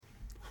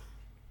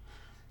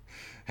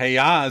Hey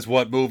Oz,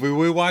 what movie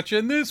we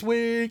watching this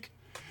week?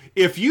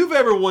 If you've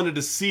ever wanted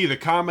to see the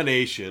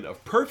combination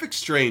of Perfect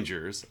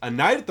Strangers, A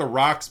Night at the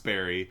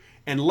Roxbury,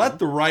 and Let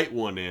the Right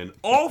One In,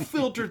 all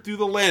filtered through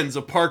the lens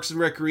of Parks and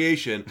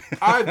Recreation,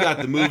 I've got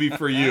the movie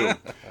for you.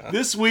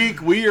 This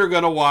week, we are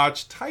going to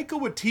watch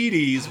Taika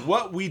Waititi's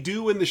What We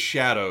Do in the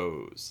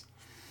Shadows.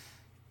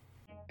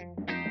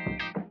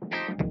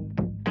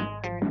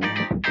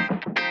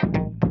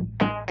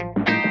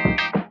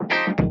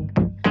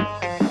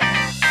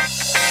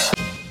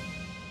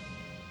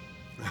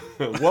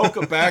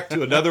 Welcome back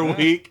to another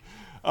week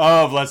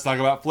of Let's Talk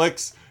About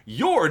Flicks,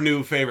 your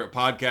new favorite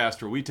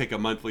podcast where we take a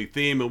monthly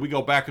theme and we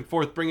go back and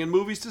forth bringing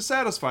movies to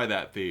satisfy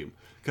that theme.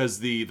 Because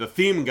the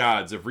theme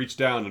gods have reached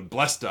down and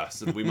blessed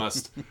us, and we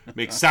must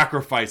make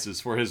sacrifices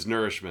for his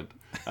nourishment.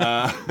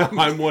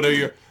 I'm one of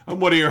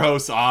your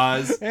hosts,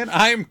 Oz, and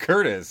I'm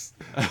Curtis.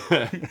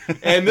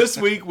 And this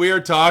week we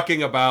are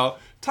talking about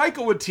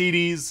Taika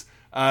Waititi's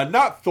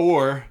not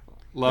Thor,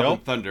 Love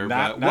and Thunder,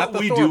 but What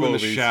We Do in the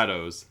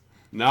Shadows.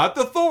 Not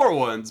the Thor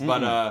ones,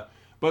 but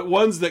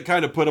ones that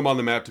kind of put them on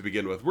the map to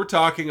begin with. We're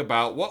talking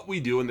about What We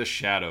Do in the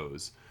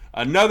Shadows.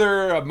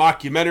 Another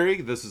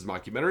mockumentary. This is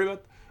mockumentary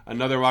month.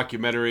 Another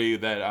mockumentary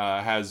that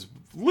has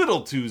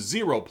little to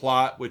zero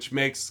plot, which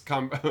makes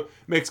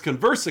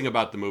conversing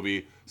about the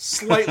movie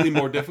slightly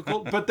more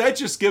difficult. But that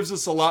just gives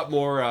us a lot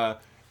more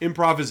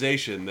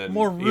improvisation than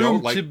more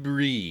room to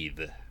breathe.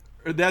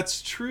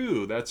 That's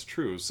true. That's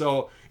true.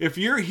 So if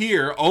you're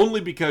here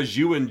only because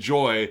you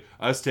enjoy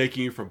us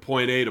taking you from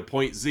point A to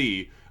point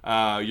Z,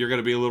 you're going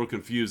to be a little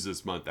confused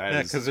this month.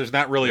 Yeah, because there's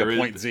not really a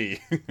point Z.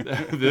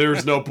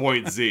 There's no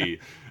point Z.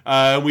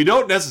 We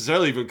don't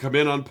necessarily even come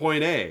in on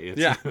point A.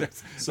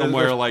 It's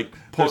somewhere like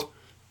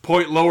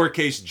point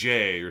lowercase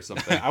j or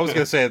something. I was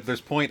going to say there's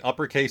point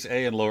uppercase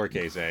A and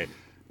lowercase a.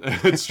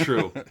 It's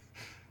true.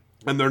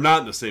 And they're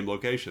not in the same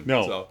location.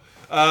 No. So.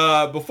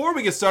 Before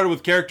we get started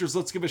with characters,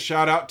 let's give a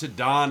shout out to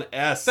Don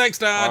S. Thanks,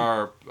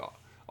 Don.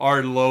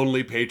 Our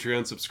lonely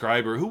Patreon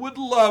subscriber who would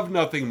love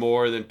nothing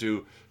more than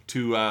to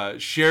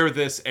share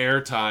this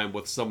airtime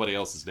with somebody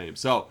else's name.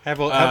 So have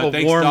a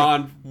thanks, warm,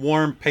 Don.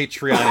 warm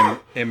Patreon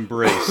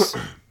embrace.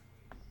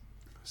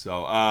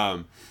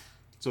 So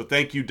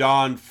thank you,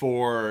 Don,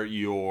 for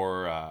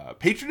your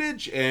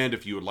patronage, and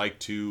if you would like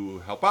to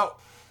help out,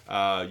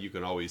 you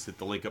can always hit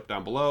the link up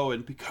down below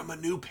and become a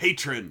new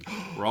patron.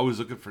 We're always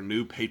looking for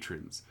new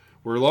patrons.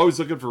 We're always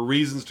looking for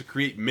reasons to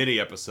create mini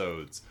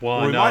episodes.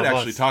 One we might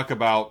actually talk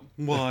about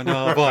one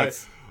of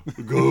us.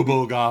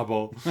 Gobble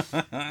gobble.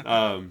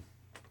 All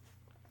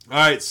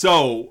right,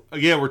 so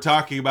again, we're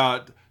talking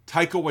about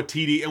Taika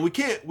Waititi, and we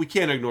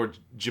can't ignore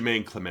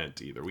Jermaine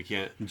Clement either. We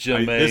can't.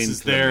 This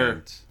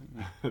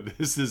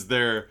is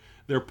their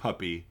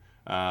puppy,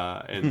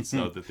 and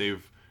so that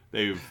they've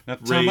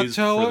raised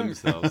for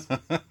themselves.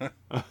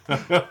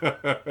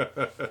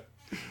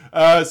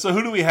 So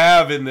who do we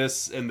have in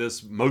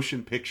this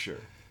motion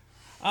picture?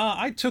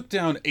 I took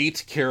down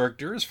 8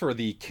 characters for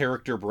the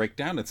character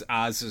breakdown. It's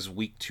Oz's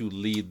week to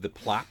lead the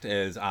plot,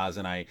 as Oz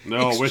and I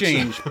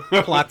exchange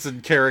plots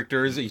and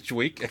characters each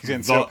week.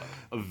 And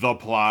the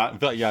plot.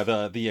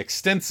 The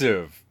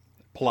extensive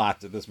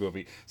plot of this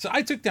movie. So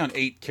I took down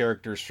 8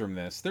 characters from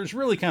this. There's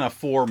really kind of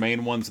 4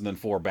 main ones and then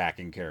 4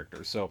 backing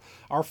characters. So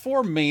our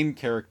 4 main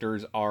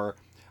characters are,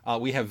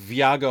 we have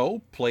Viago,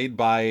 played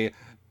by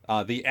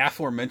the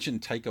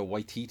aforementioned Taika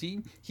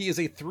Waititi. He is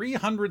a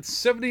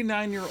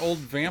 379-year-old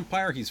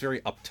vampire. He's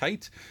very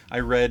uptight. I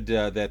read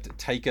that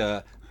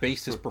Taika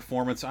based his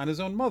performance on his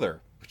own mother,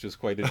 which is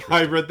quite interesting.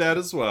 I read that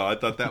as well. I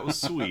thought that was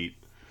sweet.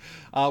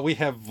 We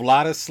have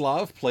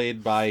Vladislav,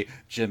 played by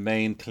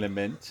Jermaine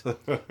Clement.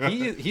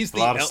 He's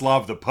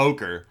Vladislav the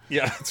poker.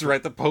 Yeah, that's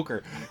right, the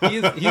poker.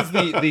 He's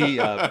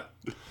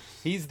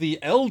the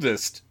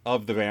eldest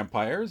of the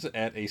vampires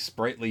at a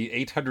sprightly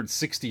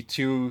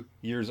 862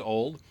 years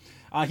old.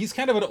 He's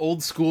kind of an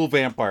old school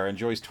vampire,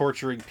 enjoys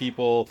torturing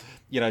people,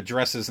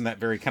 dresses in that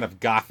very kind of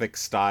gothic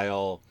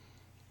style.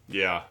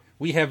 Yeah.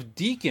 We have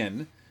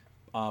Deacon,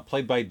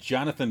 played by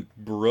Jonathan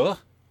Bruh,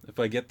 if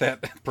I get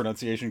that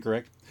pronunciation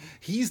correct.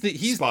 He's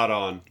spot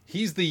on.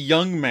 He's the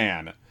young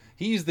man.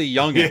 He's the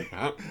youngin'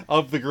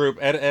 of the group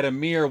at a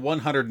mere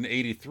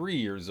 183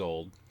 years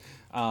old.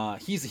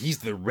 He's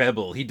the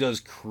rebel. He does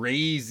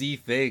crazy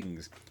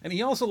things, and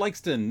he also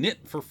likes to knit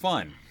for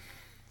fun.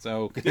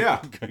 So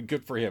yeah,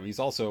 good for him. He's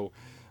also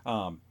a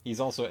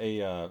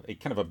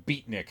kind of a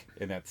beatnik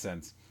in that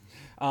sense.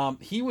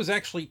 He was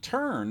actually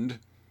turned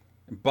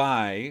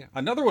by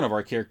another one of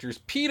our characters,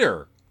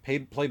 Peter,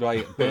 played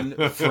by Ben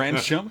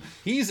Francham.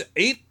 He's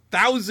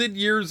 8,000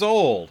 years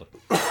old.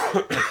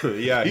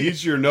 Yeah,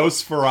 he's your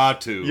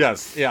Nosferatu.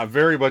 Yes, yeah,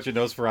 very much a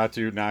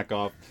Nosferatu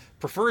knockoff.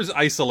 Prefers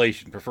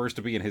isolation, prefers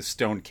to be in his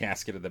stone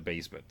casket in the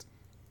basement.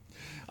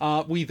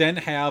 We then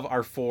have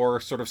our 4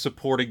 sort of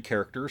supporting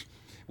characters.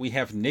 We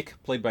have Nick,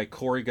 played by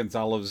Corey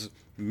Gonzalez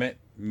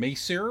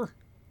Macer,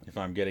 if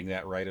I'm getting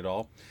that right at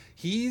all.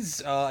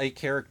 He's a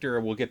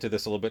character, we'll get to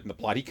this a little bit in the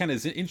plot. He kind of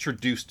is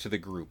introduced to the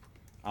group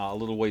a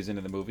little ways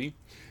into the movie.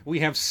 We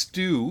have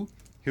Stu,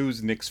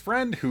 who's Nick's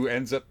friend, who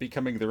ends up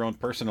becoming their own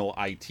personal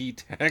IT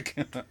tech.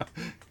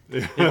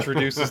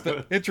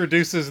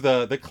 introduces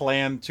the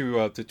clan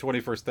to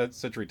 21st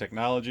century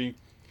technology.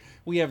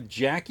 We have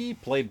Jackie,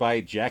 played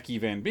by Jackie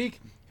Van Beek,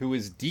 who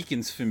is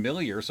Deacon's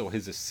familiar, so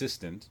his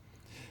assistant.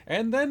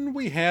 And then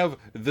we have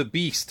the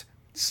Beast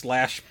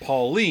 /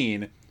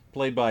 Pauline,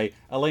 played by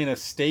Elena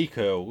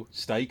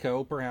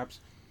Staiko perhaps,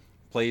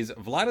 plays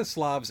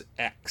Vladislav's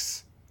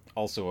ex,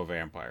 also a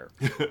vampire.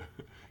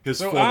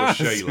 His former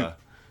Shayla.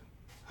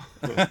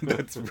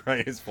 That's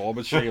right, his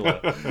former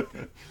Shayla.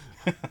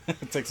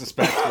 It takes us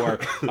back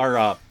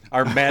to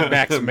our Mad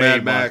Max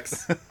Mad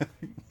Max.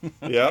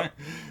 Yeah.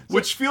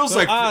 Which feels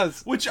like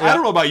Oz. Which I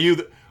don't know about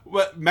you,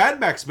 but Mad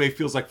Max May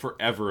feels like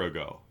forever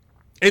ago.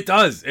 It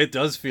does. It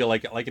does feel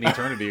like an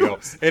eternity ago.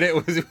 And it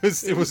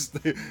was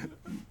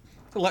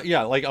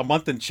like a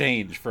month and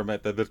change from the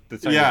time of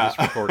this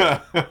recording.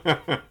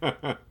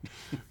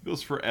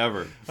 Feels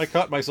forever. I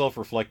caught myself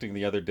reflecting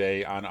the other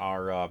day on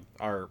our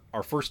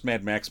first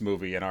Mad Max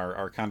movie and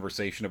our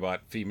conversation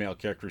about female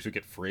characters who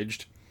get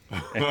fridged.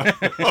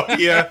 Oh,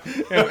 yeah.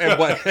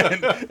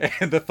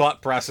 and the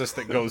thought process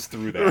that goes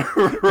through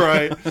that.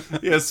 Right.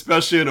 Yeah,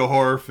 especially in a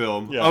horror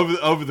film. Yeah.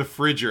 Of the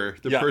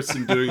fridger, the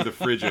person doing the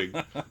fridging.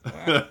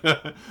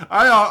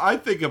 I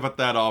think about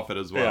that often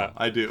as well. Yeah.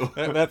 I do.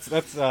 That's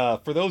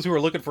for those who are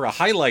looking for a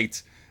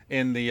highlight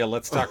in the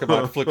Let's Talk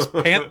About Flicks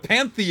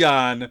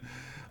Pantheon,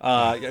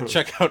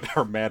 check out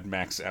our Mad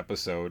Max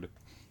episode.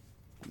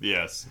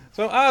 Yes.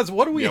 So Oz,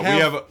 what do we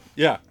have?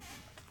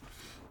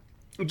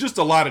 Just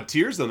a lot of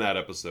tears in that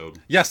episode.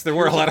 Yes, there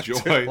were a lot of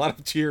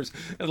tears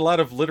and a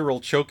lot of literal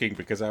choking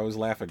because I was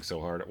laughing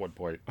so hard at one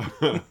point.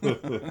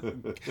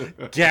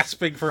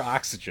 Gasping for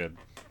oxygen.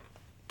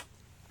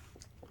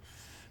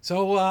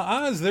 So,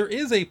 Oz, there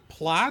is a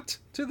plot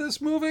to this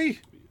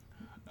movie?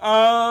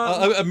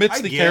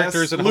 Amidst the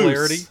characters and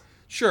hilarity?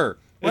 Sure.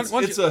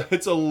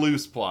 It's a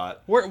loose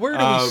plot. Where do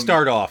we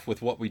start off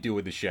with what we do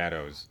with the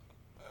shadows?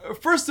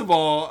 First of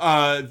all,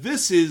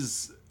 this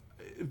is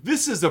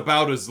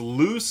about as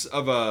loose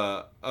of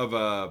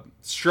a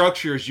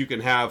structure as you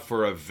can have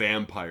for a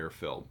vampire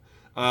film.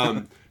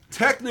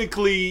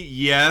 Technically,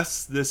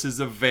 yes, this is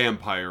a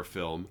vampire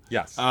film.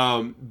 Yes.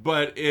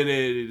 But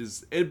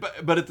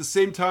at the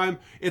same time,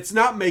 it's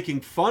not making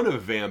fun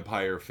of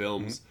vampire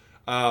films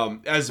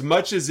as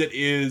much as it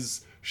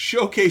is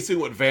showcasing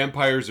what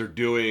vampires are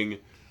doing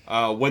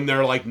when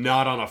they're like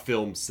not on a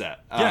film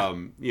set.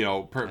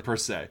 Per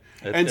se.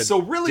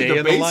 So really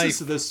the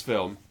basis of this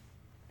film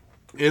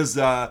is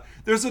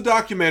there's a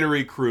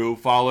documentary crew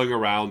following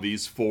around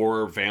these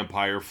 4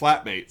 vampire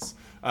flatmates.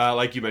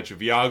 Like you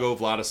mentioned, Viago,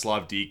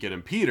 Vladislav, Deacon,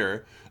 and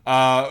Peter,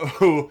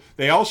 who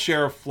they all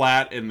share a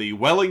flat in the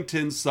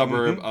Wellington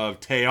suburb of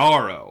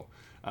Tearo.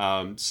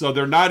 So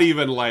they're not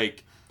even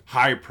like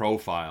high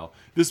profile.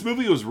 This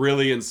movie was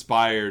really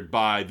inspired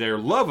by their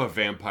love of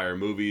vampire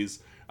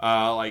movies,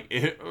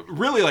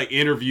 really like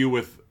Interview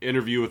with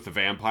the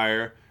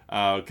Vampire,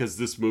 because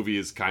this movie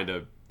is kind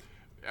of,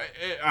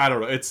 I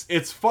don't know.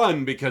 It's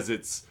fun because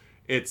it's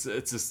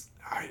just,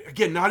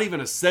 again, not even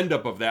a send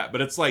up of that,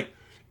 but it's like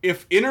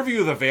if Interview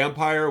with the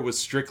Vampire was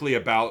strictly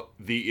about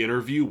the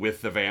interview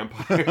with the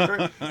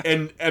vampire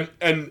and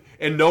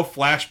no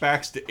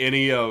flashbacks to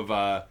any of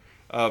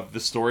the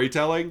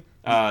storytelling,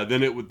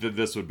 then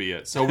this would be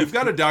it. So we've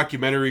got a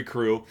documentary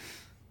crew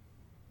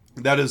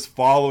that is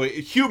following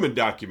a human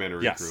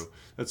documentary crew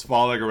that's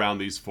following around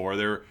these 4.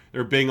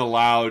 They're being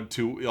allowed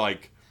to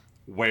like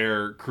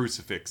wear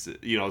crucifixes,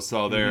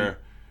 so they're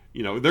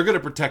they're going to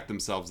protect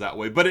themselves that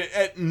way, but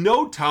at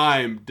no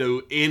time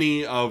do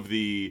any of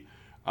the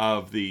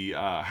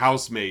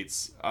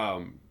housemates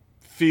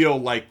feel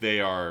like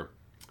they are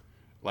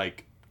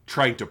like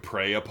trying to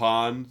prey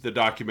upon the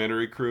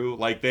documentary crew.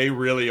 Like they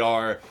really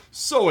are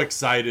so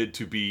excited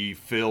to be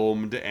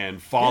filmed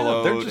and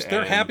followed.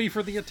 They're happy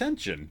for the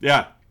attention.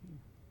 Yeah.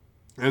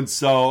 And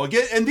so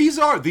again, and these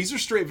are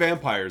straight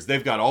vampires.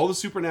 They've got all the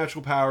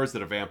supernatural powers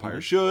that a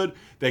vampire should.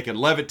 They can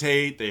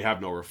levitate. They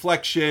have no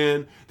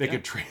reflection. They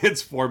can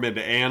transform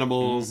into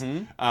animals.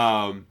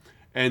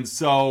 And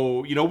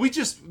so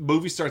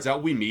movie starts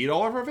out. We meet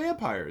all of our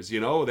vampires.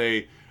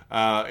 Movie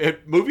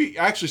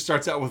actually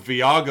starts out with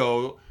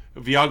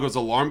Viago's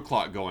alarm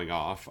clock going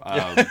off.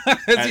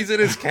 As he's in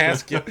his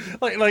casket,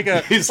 like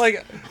a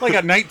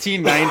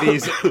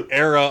 1990s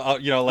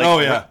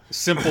era,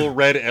 simple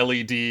red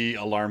LED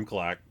alarm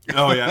clock.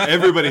 Oh yeah,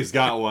 everybody's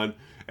got one.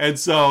 And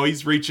so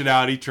he's reaching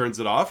out, he turns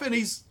it off, and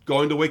he's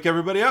going to wake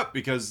everybody up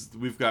because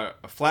we've got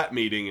a flat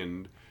meeting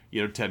in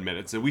 10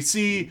 minutes. And we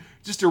see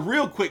just a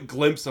real quick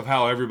glimpse of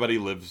how everybody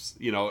lives,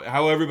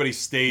 how everybody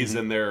stays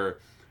in their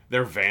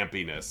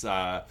vampiness.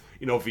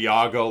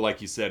 Viago,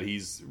 like you said,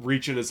 he's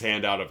reaching his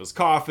hand out of his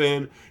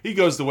coffin. He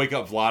goes to wake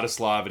up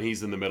Vladislav, and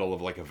he's in the middle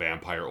of like a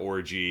vampire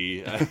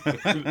orgy.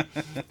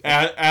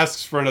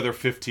 Asks for another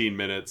 15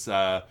 minutes.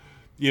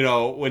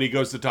 When he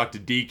goes to talk to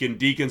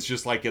Deacon's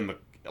just like in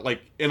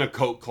a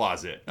coat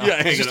closet.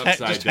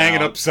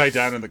 Hanging upside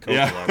down in the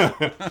coat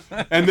closet.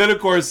 And then, of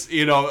course,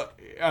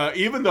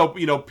 even though,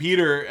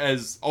 Peter,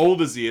 as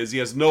old as he is, he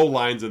has no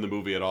lines in the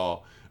movie at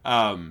all.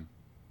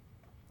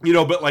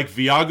 But like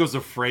Viago's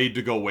afraid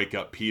to go wake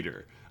up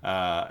Peter.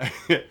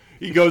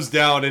 He goes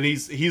down and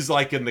he's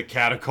like in the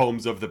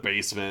catacombs of the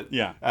basement.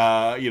 Yeah.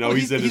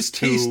 He's in his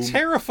tomb. He's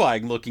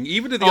terrifying looking,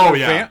 even to the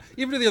other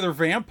even to the other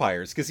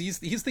vampires, because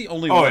he's the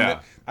only one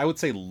that I would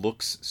say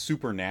looks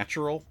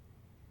supernatural.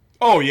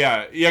 Oh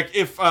yeah, yeah.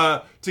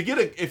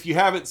 If you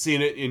haven't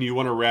seen it and you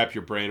want to wrap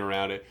your brain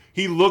around it,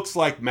 he looks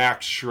like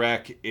Max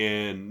Schreck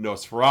in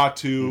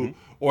Nosferatu,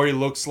 or he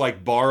looks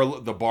like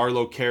the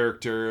Barlow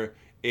character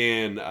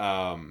in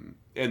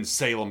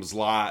Salem's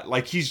Lot.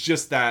 Like he's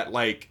just that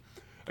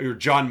or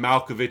John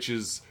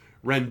Malkovich's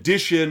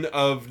rendition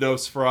of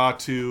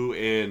Nosferatu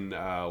in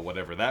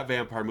whatever that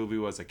vampire movie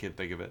was. I can't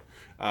think of it.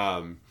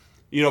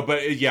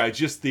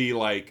 Just the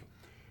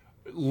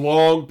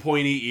long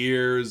pointy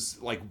ears,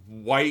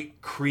 white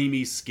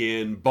creamy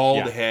skin,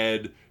 bald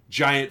head,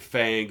 giant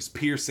fangs,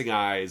 piercing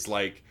eyes,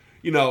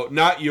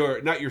 not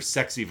your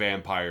sexy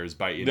vampires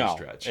by any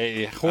stretch.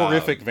 A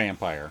horrific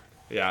vampire.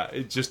 Yeah,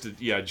 it's just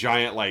a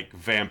giant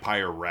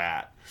vampire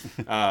rat.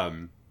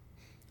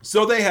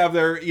 So they have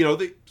their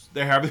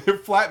they have their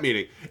flat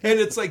meeting, and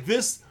it's like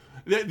this.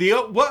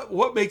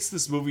 What makes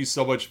this movie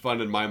so much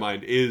fun in my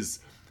mind is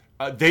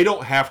they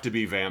don't have to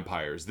be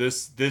vampires.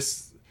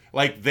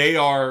 They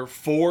are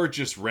four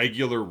just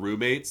regular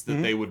roommates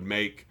that they would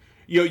make.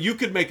 You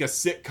could make a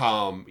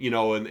sitcom,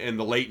 in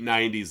the late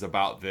 90s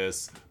about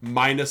this,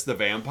 minus the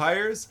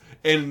vampires,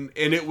 and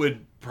it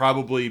would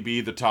probably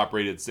be the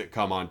top-rated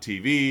sitcom on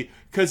TV,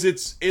 because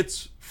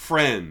it's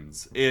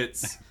Friends,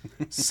 it's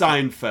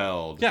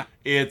Seinfeld,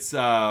 it's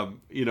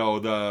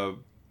the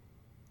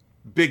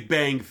Big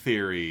Bang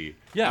Theory,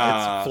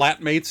 it's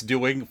flatmates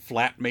doing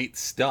flatmate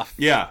stuff.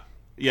 Yeah,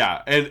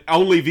 and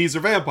only these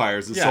are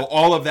vampires, and so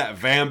all of that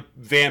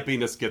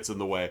vampiness gets in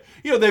the way.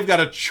 They've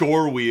got a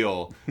chore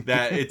wheel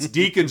that it's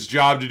Deacon's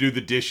job to do the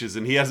dishes,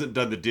 and he hasn't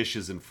done the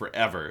dishes in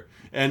forever.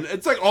 And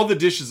it's like all the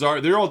dishes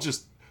they're all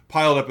just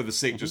piled up in the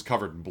sink, just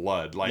covered in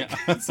blood.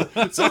 So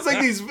it's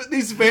like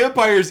these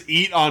vampires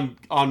eat on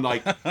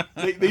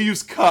they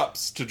use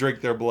cups to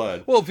drink their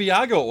blood. Well,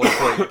 Viago at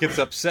one point gets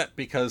upset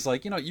because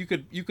you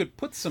could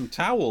put some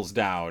towels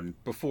down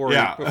before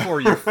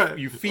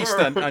you feast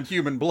on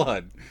human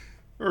blood.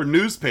 Or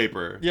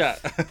newspaper. Yeah.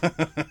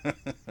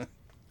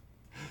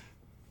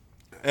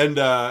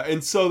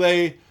 and so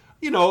they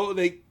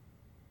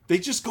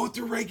just go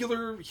through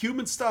regular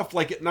human stuff.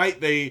 Like at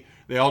night they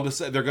all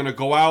decide they're going to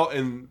go out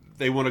and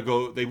they want to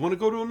go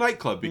to a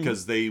nightclub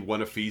because they want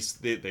to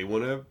feast, they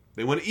want to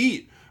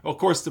eat. Of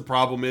course, the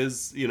problem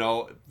is,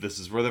 this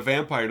is where the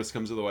vampireness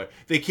comes into the way.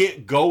 They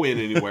can't go in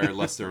anywhere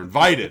unless they're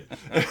invited.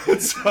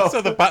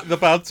 So the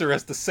bouncer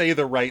has to say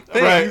the right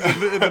things.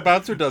 Right. The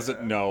bouncer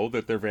doesn't know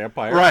that they're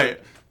vampires. Right.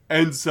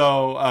 And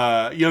so,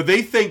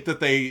 they think that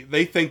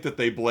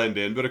they blend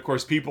in, but of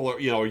course people are,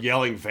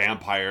 yelling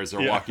vampires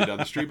or walking down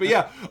the street.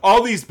 But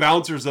all these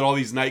bouncers at all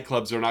these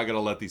nightclubs are not going to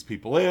let these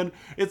people in.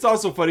 It's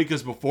also funny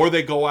because before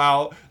they go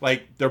out,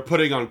 they're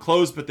putting on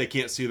clothes, but they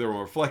can't see their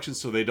own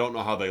reflections, so they don't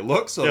know how they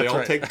look. So they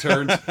all take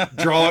turns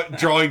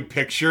drawing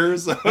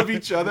pictures of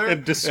each other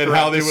and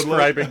how they would look.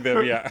 Describing them,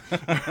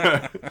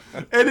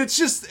 and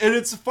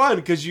it's fun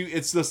because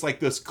it's this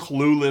this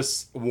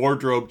clueless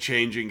wardrobe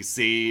changing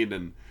scene,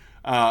 and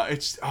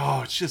it's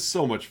just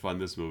so much fun,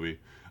 this movie.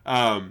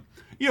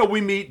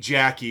 We meet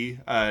Jackie,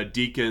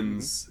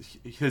 Deacon's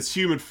his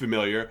human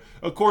familiar.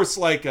 Of course,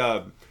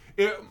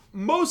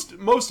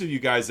 most of you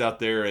guys out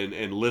there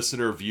in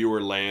listener viewer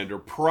land are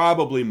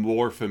probably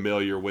more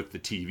familiar with the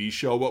TV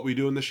show What We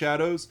Do in the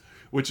Shadows,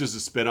 which is a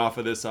spinoff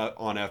of this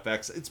on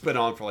FX. It's been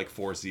on for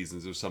 4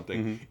 seasons or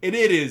something, and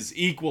it is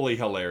equally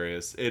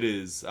hilarious. It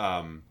is,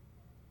 I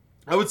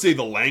would say,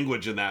 the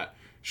language in that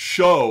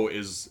show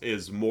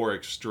is more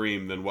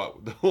extreme than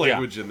what the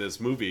language in this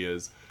movie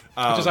is,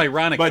 which is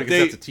ironic because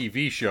that's a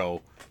TV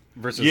show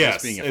versus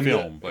this being a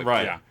film.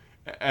 Right.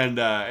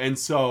 And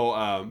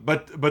so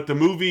but the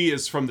movie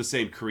is from the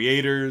same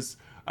creators.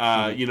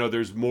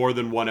 There's more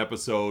than one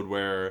episode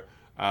where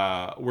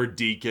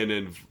Deacon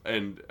and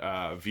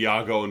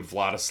Viago and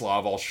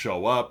Vladislav all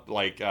show up,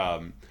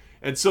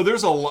 and so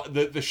there's a lot.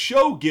 The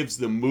show gives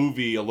the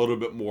movie a little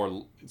bit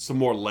some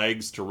more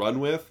legs to run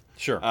with.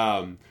 Sure.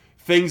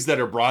 Things that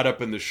are brought up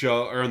in the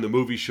show or in the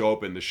movie show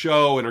up in the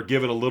show and are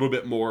given a little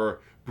bit more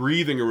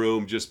breathing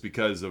room just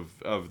because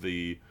of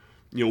the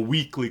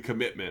weekly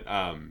commitment.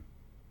 And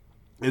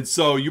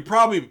so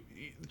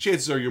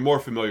chances are you're more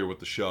familiar with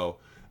the show,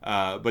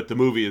 but the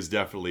movie is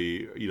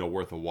definitely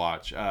worth a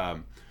watch.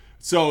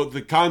 So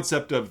the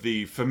concept of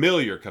the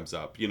familiar comes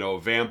up. A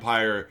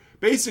vampire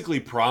basically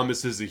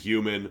promises a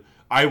human,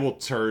 "I will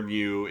turn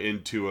you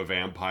into a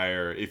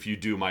vampire if you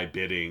do my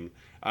bidding."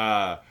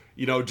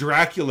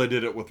 Dracula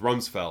did it with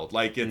Rumsfeld.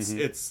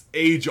 It's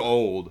age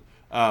old.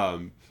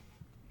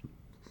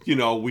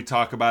 We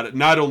talk about it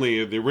not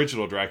only in the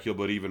original Dracula,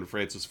 but even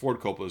Francis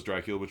Ford Coppola's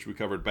Dracula, which we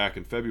covered back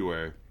in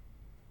February.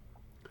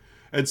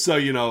 And so,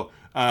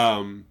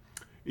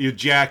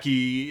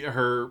 Jackie,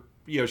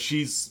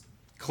 she's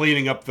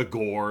cleaning up the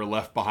gore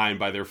left behind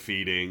by their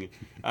feeding.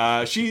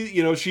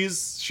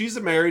 She's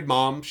a married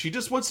mom. She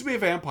just wants to be a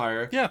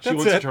vampire. Yeah, she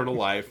wants eternal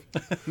life.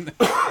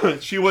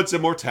 She wants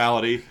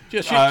immortality.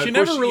 Yeah, she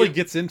never really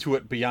gets into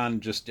it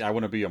beyond just I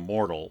want to be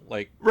immortal.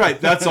 Like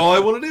right, that's all I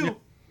want to do.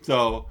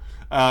 So.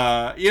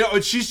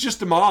 She's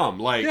just a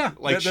mom.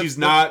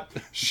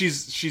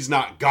 She's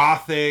not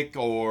gothic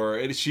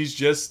or she's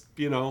just,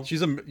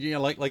 she's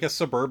like a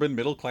suburban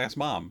middle class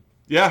mom.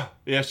 Yeah,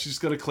 she's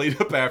gonna clean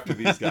up after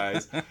these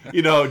guys.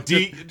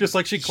 Just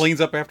like she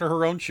cleans up after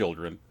her own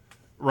children.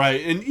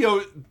 Right, and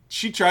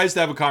she tries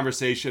to have a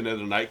conversation at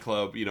a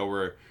nightclub.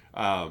 Where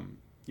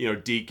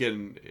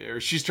Deacon, or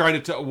she's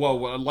trying to.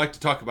 I'd like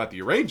to talk about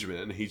the arrangement,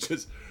 and he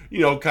just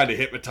kind of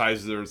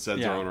hypnotizes her and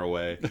sends her on her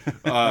way.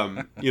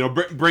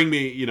 Bring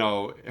me.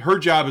 Her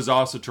job is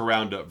also to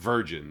round up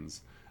virgins,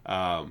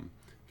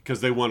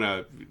 because they want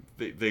to.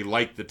 They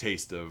like the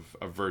taste of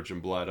virgin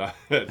blood.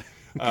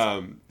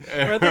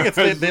 I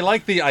think they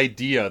like the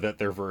idea that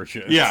they're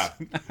virgins. Yeah.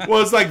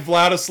 Well, it's like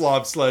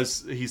Vladislav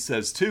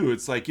says too.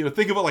 It's like,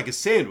 think of it like a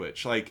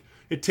sandwich. Like,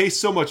 it tastes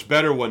so much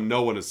better when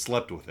no one has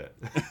slept with it.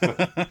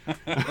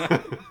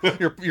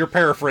 You're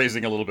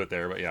paraphrasing a little bit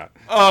there, but yeah.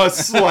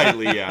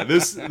 Slightly, yeah.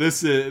 This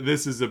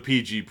is a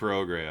PG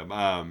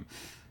program.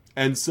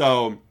 And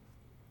so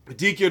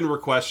Deacon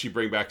requests she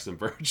bring back some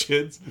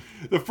virgins.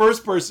 The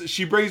first person,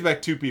 she brings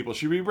back two people.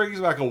 She brings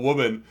back a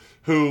woman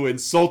who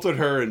insulted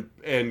her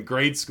in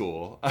grade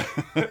school.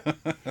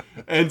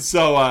 And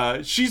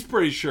so she's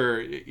pretty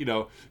sure,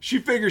 she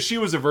figures she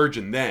was a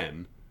virgin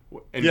then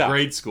in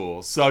grade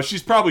school. So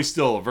she's probably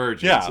still a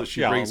virgin. Yeah, so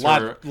she brings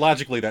her.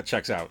 Logically, that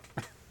checks out.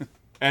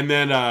 And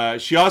then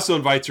she also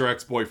invites her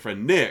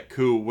ex-boyfriend, Nick,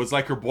 who was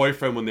like her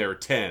boyfriend when they were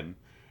 10.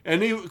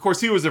 And of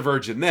course, he was a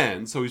virgin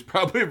then, so he's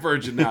probably a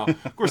virgin now.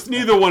 Of course,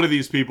 neither one of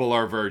these people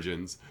are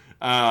virgins.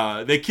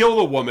 They kill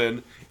the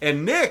woman,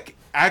 and Nick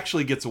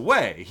actually gets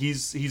away.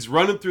 He's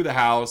running through the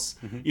house.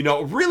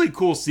 Mm-hmm. Really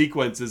cool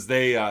sequences.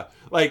 They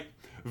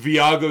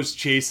Viago's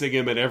chasing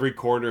him, and every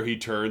corner he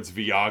turns,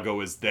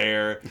 Viago is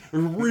there. A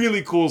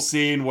really cool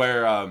scene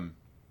where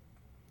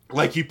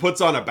he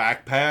puts on a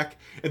backpack,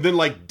 and then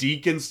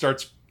Deacon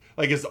starts.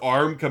 His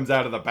arm comes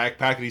out of the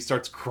backpack and he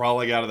starts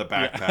crawling out of the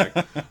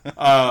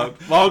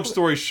backpack. Long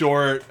story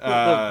short,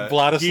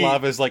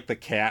 Vladislav is like the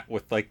cat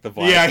with the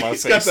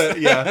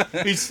Vladislav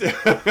face.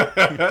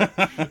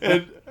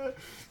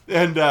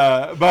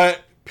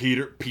 But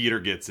Peter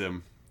gets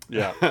him.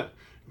 Yeah,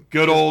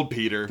 good old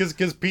Peter.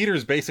 Because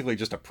Peter's basically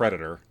just a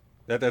predator.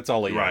 That's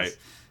all he is.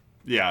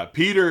 Yeah,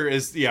 Peter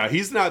is. Yeah,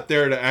 he's not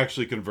there to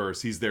actually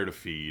converse. He's there to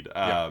feed.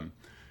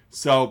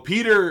 So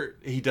Peter,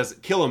 he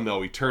doesn't kill him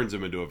though. He turns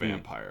him into a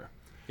vampire.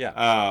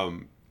 Yeah.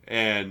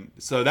 And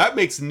so that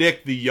makes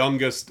Nick the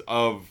youngest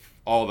of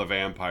all the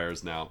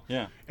vampires now.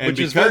 Yeah. Which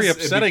is very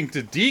upsetting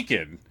to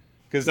Deacon.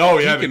 Because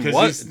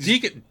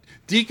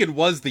Deacon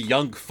was the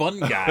young fun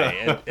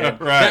guy, and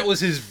right. That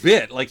was his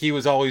bit. He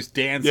was always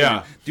dancing,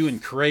 and doing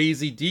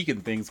crazy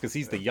Deacon things because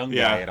he's the young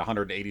guy at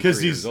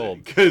 183 years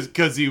old.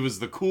 Because he was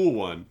the cool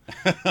one.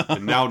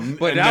 And now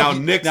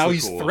Nick's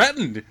he's cool.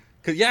 Threatened.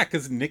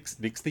 Because Nick's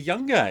the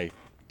young guy.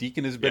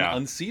 Deacon has been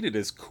unseated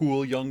as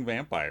cool young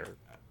vampire.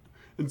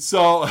 And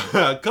so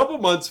a couple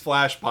months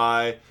flash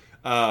by.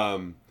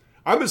 I'm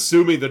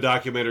assuming the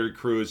documentary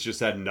crew has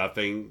just had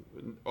nothing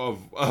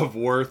of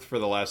worth for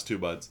the last 2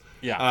 months.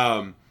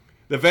 Yeah.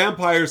 The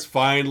vampires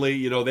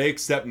finally, they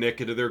accept Nick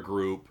into their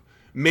group,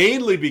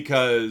 mainly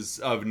because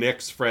of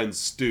Nick's friend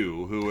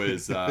Stu, who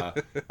is a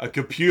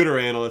computer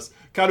analyst.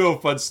 Kind of a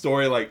fun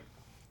story.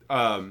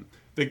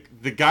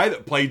 The guy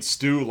that played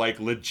Stu,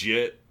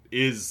 legit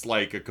is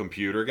a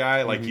computer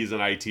guy. Mm-hmm. He's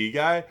an IT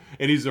guy,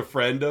 and he's a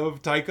friend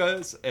of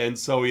Taika's, and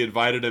so he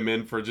invited him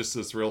in for just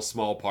this real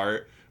small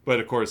part. But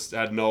of course,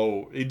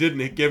 he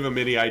didn't give him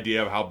any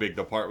idea of how big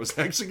the part was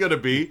actually going to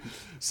be.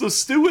 So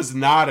Stu is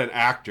not an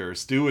actor.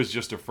 Stu is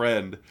just a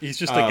friend. He's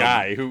just a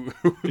guy who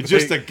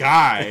just a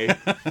guy.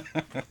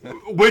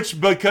 Which,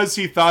 because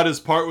he thought his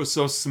part was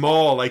so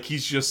small,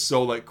 he's just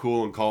so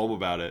cool and calm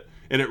about it.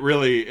 And I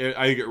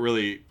think it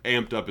really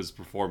amped up his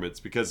performance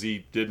because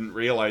he didn't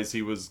realize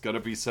he was going to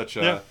be such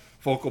a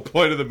focal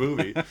point of the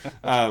movie.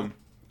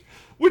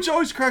 Which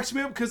always cracks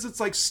me up because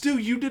it's Stu,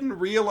 you didn't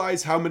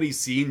realize how many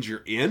scenes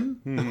you're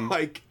in? Mm-hmm.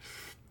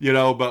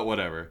 But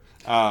whatever.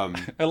 I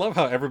love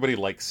how everybody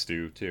likes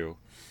Stu, too.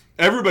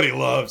 Everybody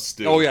loves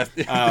Stu. Oh, yeah.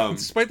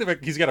 Despite the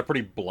fact he's got a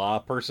pretty blah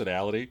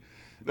personality.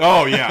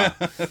 Oh, yeah.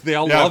 They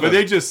all love him.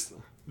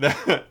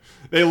 But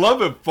they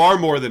love him far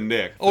more than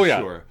Nick, for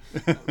sure.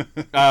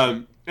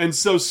 And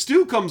so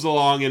Stu comes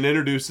along and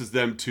introduces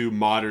them to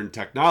modern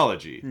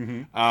technology.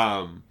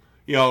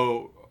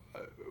 Mm-hmm.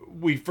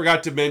 We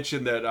forgot to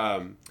mention that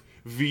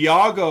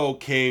Viago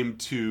came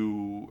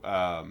to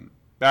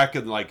back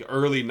in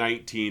early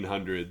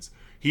 1900s.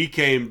 He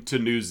came to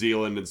New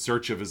Zealand in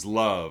search of his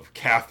love,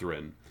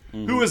 Catherine,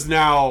 mm-hmm. who is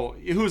now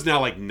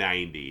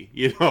 90.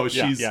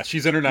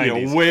 She's in her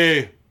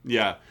 90s.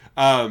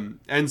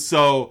 And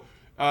so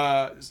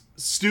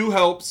Stu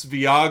helps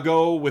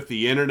Viago with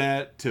the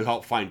internet to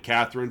help find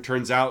Catherine.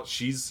 Turns out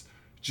she's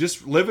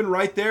just living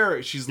right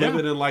there. She's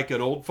living in like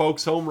an old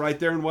folks home right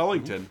there in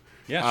Wellington.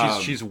 Yeah,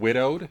 she's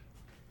widowed.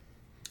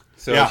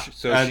 So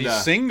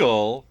she's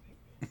single.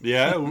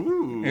 Yeah,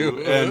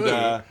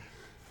 ooh.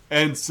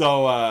 and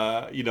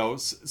so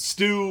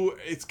Stu,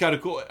 it's kind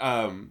of cool.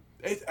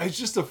 It's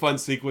just a fun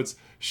sequence.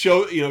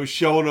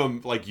 Showing them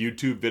like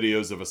YouTube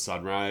videos of a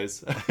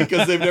sunrise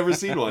because they've never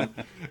seen one,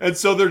 and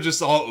so they're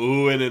just all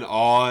oohing and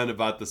awing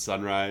about the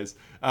sunrise.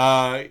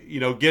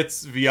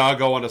 Gets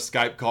Viago on a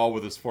Skype call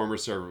with his former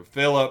servant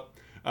Philip,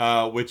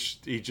 which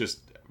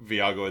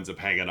Viago ends up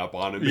hanging up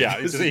on him.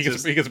 Yeah, he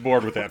gets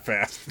bored with that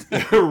fast,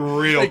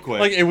 real quick.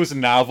 Like it was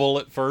novel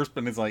at first,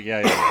 but it's like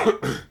yeah.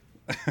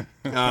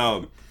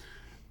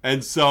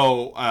 And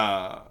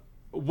so.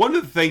 One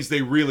of the things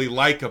they really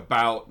like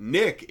about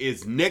Nick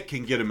is Nick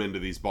can get him into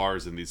these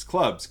bars and these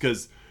clubs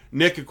because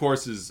Nick, of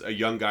course, is a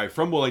young guy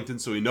from Wellington,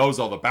 so he knows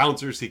all the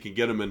bouncers. He can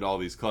get him into all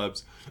these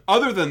clubs.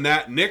 Other than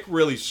that, Nick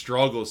really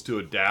struggles to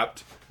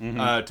adapt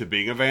to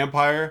being a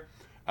vampire.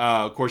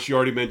 Of course, you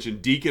already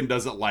mentioned Deacon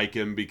doesn't like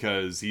him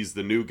because he's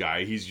the new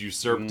guy. He's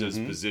usurped his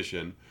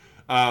position.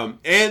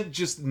 And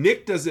just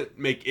Nick doesn't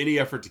make any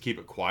effort to keep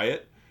it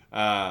quiet.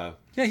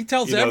 He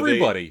tells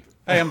everybody.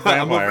 Hey, I'm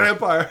a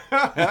vampire.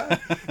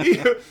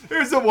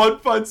 There's a one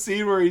fun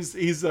scene where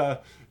he's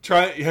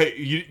trying. Hey,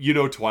 you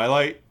know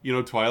Twilight? You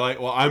know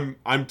Twilight? Well,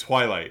 I'm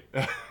Twilight.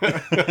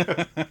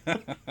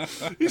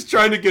 He's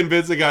trying to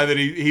convince a guy that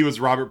he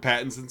was Robert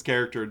Pattinson's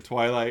character in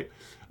Twilight.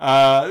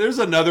 There's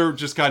another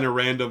just kind of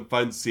random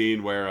fun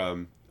scene where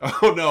oh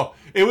no,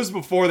 it was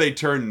before they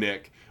turned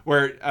Nick,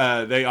 where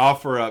they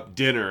offer up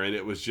dinner and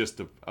it was just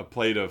a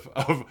plate of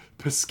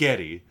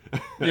paschetti.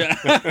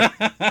 Yeah.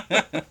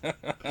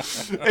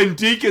 And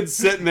Deacon's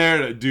sitting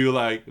there do you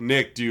like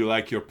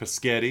your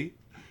paschetti?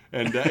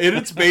 And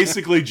it's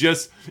basically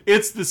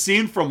it's the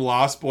scene from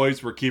Lost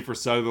Boys where Kiefer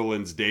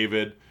Sutherland's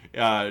David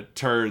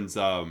turns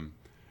the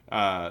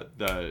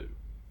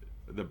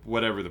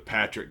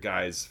Patrick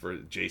guys for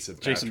Jason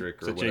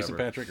Patrick or whatever. Jason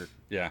Patrick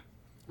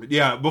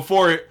Yeah,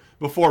 before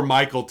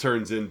Michael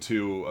turns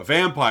into a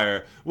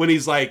vampire, when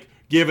he's like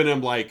giving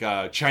him like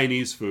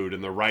Chinese food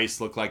and the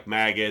rice look like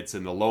maggots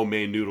and the lo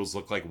mein noodles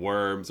look like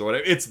worms or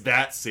whatever. It's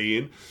that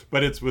scene,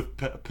 but it's with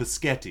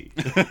paschetti.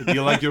 Do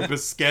you like your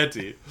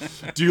paschetti?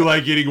 Do you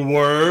like eating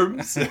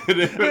worms?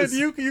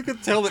 You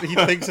could tell that he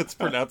thinks it's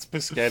pronounced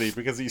paschetti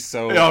because he's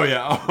so... Oh,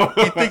 yeah.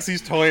 He thinks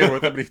he's toying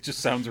with it, but he just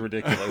sounds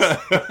ridiculous.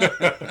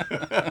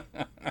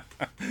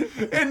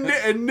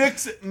 And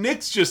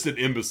Nick's just an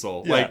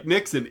imbecile. Yeah. Like,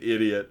 Nick's an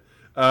idiot.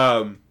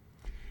 And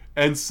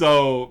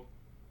so...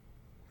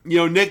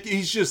 Nick,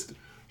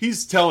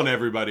 he's telling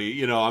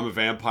everybody, I'm a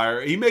vampire.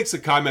 He makes a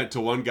comment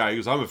to one guy. He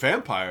goes, I'm a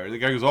vampire. And the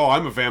guy goes, oh,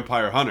 I'm a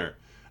vampire hunter.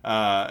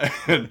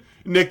 And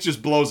Nick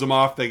just blows him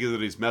off thinking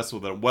that he's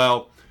messing with him.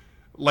 Well,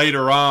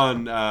 later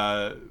on,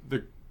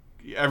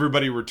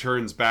 everybody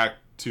returns back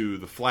to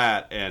the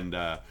flat. And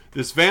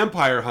this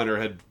vampire hunter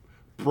had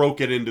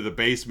broken into the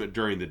basement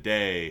during the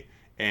day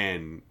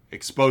and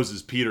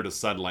exposes Peter to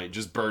sunlight,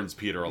 just burns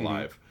Peter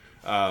alive.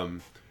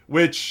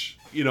 Which...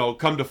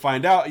 come to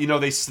find out,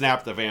 they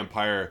snapped the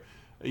vampire,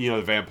 the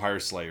vampire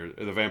slayer,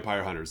 the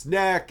vampire hunter's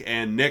neck,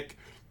 and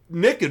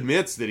Nick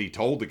admits that he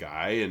told the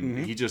guy, and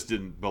he just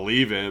didn't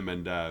believe him,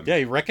 and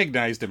he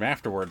recognized him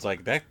afterwards,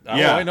 like that. Oh,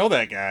 yeah, I know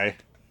that guy.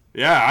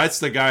 Yeah, that's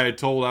the guy I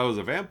told I was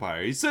a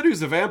vampire. He said he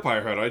was a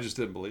vampire hunter. I just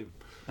didn't believe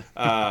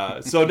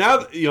him. So now,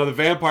 the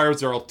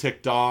vampires are all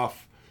ticked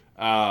off.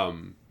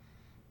 They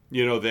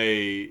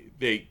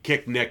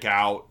kick Nick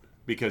out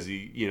because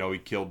he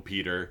killed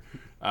Peter.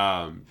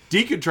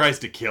 Deacon tries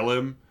to kill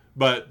him,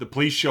 but the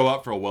police show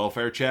up for a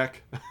welfare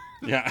check.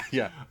 Yeah. He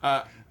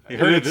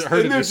heard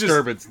a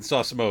disturbance and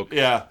saw smoke.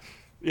 Yeah.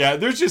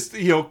 There's just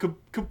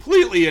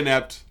completely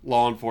inept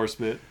law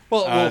enforcement.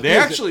 Well, they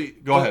actually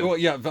go ahead. Well,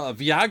 yeah,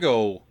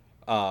 Viago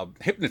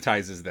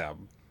hypnoptizes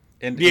them.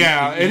 And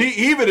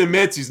he even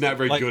admits he's not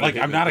very good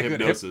at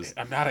hypnosis.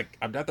 I'm not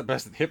the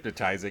best at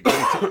hypnotizing.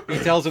 He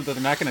tells them that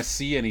they're not going to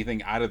see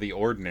anything out of the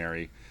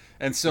ordinary.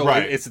 And so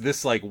it's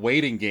this like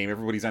waiting game.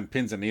 Everybody's on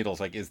pins and needles.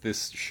 Like, is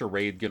this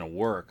charade gonna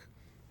work?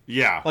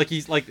 Yeah. Like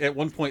he's like at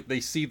one point they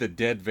see the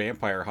dead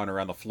vampire hunter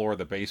on the floor of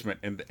the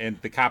basement,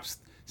 and the cops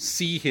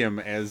see him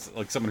as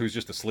like someone who's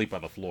just asleep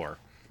on the floor.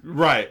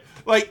 Right.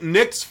 Like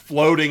Nick's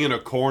floating in a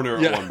corner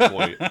at one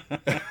point.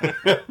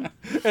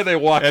 And they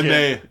walk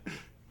in.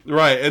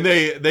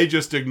 They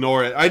just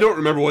ignore it. I don't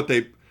remember what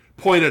they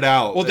pointed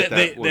out. Well,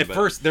 at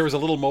first there was a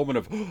little moment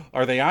of,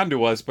 are they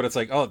onto us? But it's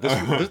like, oh,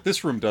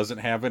 this room doesn't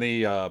have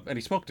any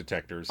smoke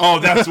detectors. Oh,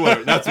 that's what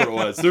it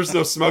was. There's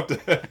no smoke.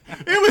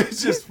 It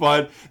was just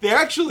fun. They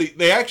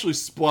actually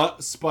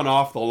spun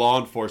off the law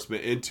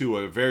enforcement into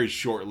a very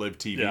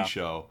short-lived TV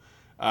show.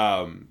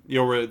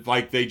 Where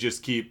like they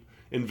just keep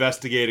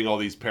investigating all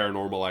these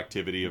paranormal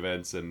activity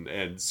events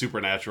and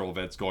supernatural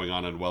events going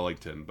on in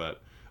Wellington. But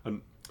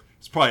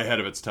it's probably ahead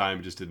of its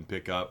time. Just didn't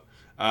pick up.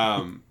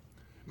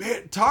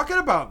 Man, talking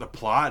about the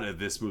plot of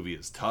this movie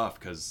is tough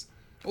because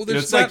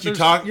it's like you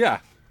talk. Yeah,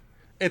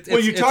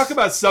 you talk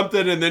about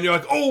something and then you're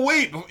like, oh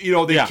wait,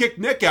 they kicked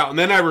Nick out, and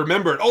then I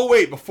remembered, oh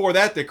wait, before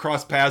that they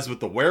crossed paths with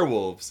the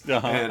werewolves,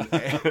 and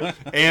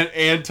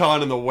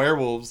Anton and the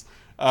werewolves,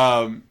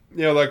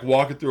 like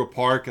walking through a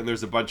park and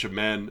there's a bunch of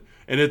men,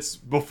 and it's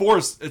before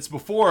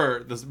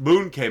the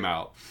moon came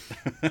out.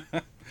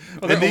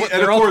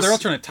 They're all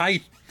trying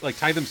to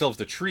tie themselves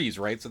to trees,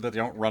 right, so that they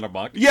don't run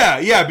amok.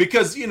 Yeah,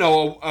 because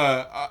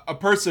a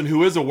person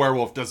who is a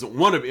werewolf doesn't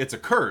want to. It's a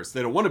curse.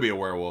 They don't want to be a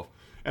werewolf.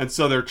 And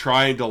so they're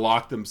trying to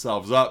lock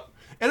themselves up.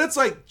 And it's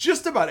like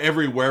just about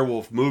every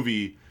werewolf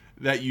movie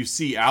that you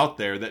see out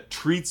there that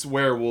treats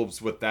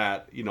werewolves with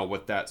that,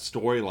 with that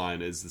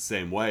storyline is the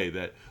same way,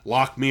 that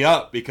lock me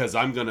up because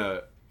I'm going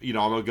to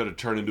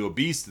turn into a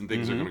beast and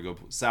things are going to go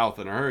south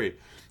in a hurry.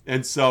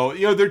 And so,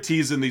 they're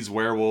teasing these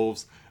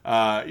werewolves.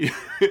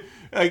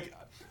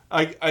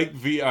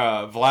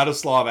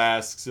 Vladislav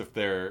asks if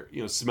they're,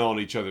 smelling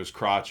each other's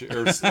crotch,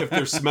 or if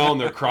they're smelling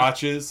their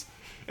crotches.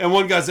 And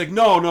one guy's like,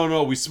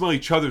 no, we smell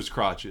each other's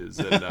crotches.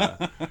 And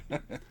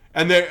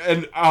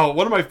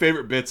one of my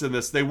favorite bits in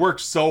this, they work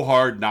so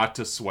hard not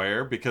to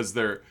swear because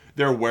they're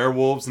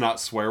werewolves, not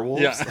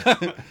swearwolves.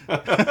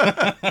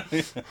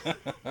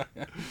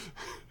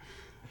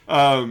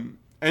 Yeah.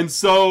 And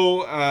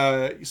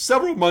so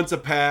several months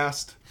have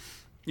passed.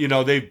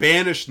 They've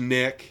banished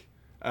Nick.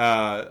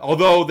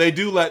 Although they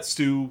do let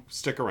Stu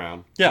stick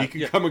around. Yeah, he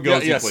can come and go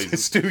as he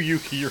pleases. Stu,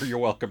 you're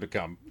welcome to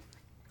come.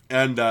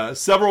 And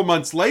several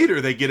months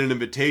later, they get an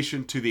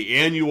invitation to the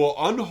annual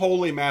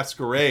Unholy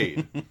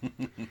Masquerade,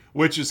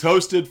 which is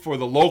hosted for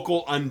the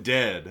local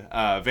undead,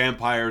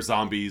 vampire,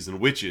 zombies, and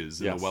witches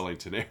in the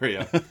Wellington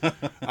area.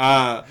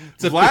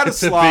 It's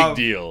a big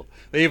deal.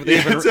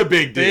 It's a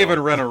big deal. They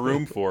even rent a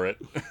room for it.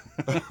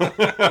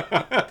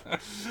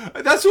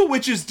 That's what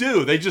witches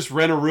do. They just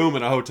rent a room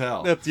in a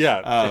hotel.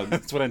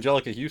 That's what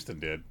Angelica Houston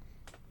did.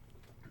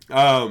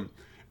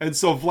 And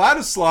so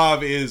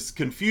Vladislav is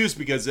confused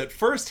because at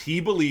first he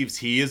believes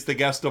he is the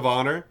guest of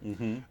honor.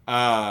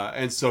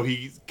 And so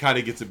he kind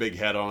of gets a big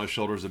head on his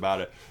shoulders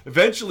about it.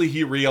 Eventually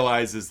he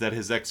realizes that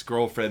his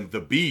ex-girlfriend, the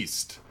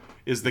Beast,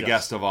 is the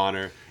guest of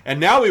honor. And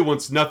now he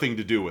wants nothing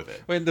to do with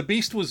it. Well, the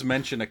Beast was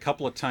mentioned a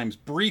couple of times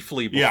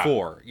briefly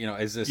before,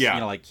 as this,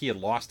 like he had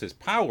lost his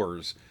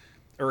powers.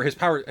 Or his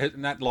power,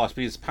 not lost,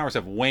 but his powers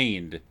have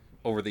waned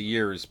over the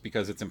years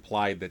because it's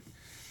implied that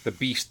the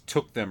Beast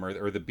took them,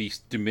 or the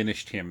Beast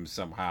diminished him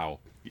somehow.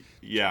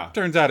 Yeah.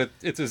 Turns out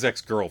it's his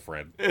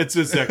ex-girlfriend. It's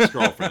his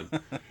ex-girlfriend.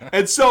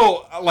 And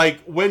so,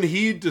 when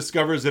he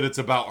discovers that it's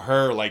about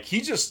her,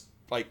 he just,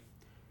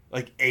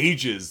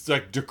 ages,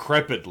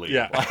 decrepitly.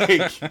 Yeah.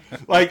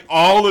 Like,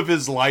 all of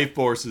his life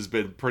force has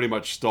been pretty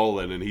much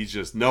stolen, and he's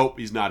just, nope,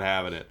 he's not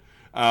having it.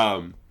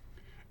 And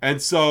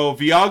so,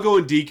 Viago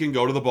and Deacon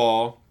go to the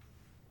ball.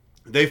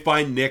 They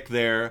find Nick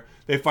there.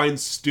 They find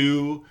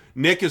Stu.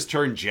 Nick has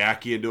turned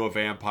Jackie into a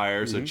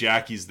vampire, so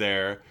Jackie's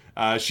there.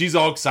 She's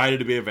all excited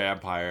to be a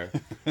vampire.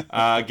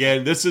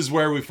 Again, this is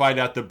where we find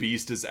out the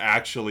Beast is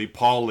actually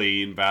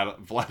Pauline,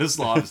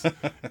 Vladislav's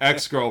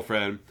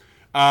ex-girlfriend.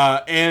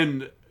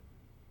 And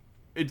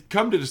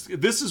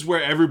this is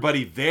where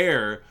everybody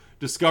there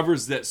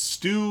discovers that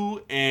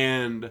Stu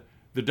and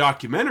the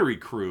documentary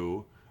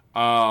crew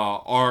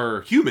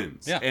are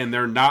humans, and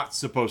they're not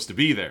supposed to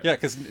be there. Yeah,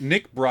 because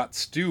Nick brought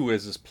Stu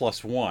as his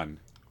 +1.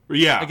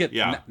 Yeah, he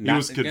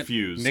was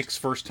confused. Nick's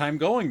first time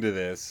going to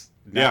this,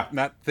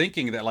 not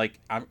thinking that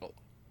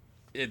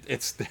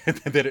it's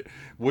that it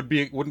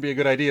wouldn't be a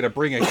good idea to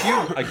bring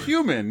a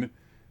human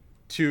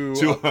to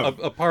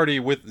a party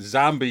with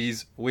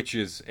zombies,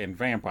 witches, and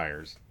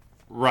vampires.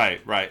 Right,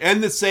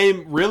 and the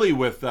same really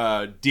with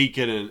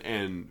Deacon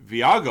and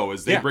Viago,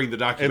 as they bring the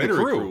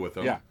documentary crew with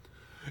them. Yeah,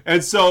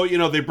 and so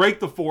they break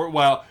the fourth.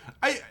 Well,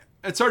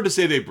 it's hard to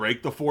say they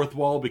break the fourth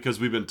wall because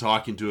we've been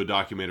talking to a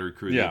documentary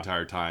crew the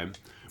entire time.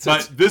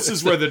 But this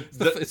is where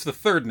it's the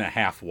third and a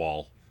half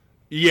wall.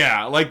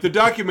 Yeah, the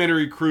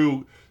documentary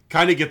crew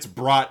kind of gets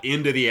brought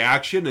into the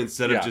action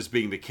instead of just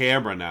being the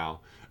camera now.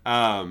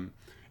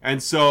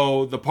 And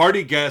so the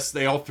party guests,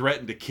 they all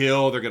threaten to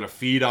kill. They're going to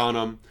feed on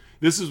him.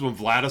 This is when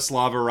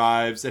Vladislav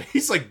arrives, and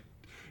he's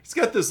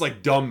got this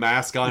dumb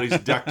mask on. He's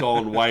decked all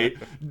in white.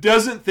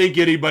 Doesn't think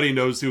anybody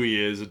knows who he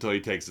is until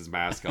he takes his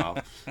mask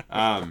off.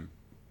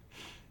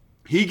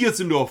 He gets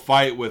into a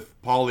fight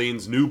with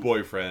Pauline's new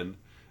boyfriend.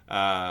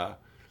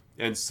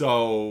 And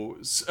so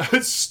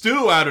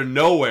Stu out of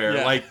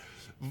nowhere,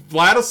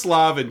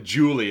 Vladislav and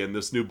Julian,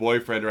 this new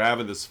boyfriend, are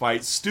having this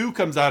fight. Stu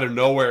comes out of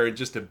nowhere and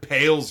just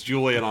impales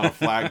Julian on a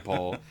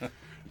flagpole.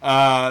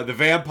 The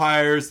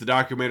vampires, the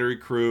documentary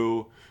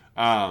crew,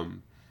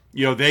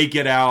 they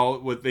get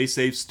out. They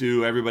save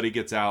Stu. Everybody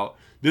gets out.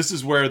 This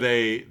is where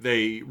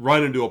they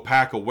run into a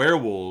pack of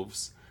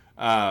werewolves.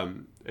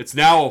 It's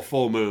now a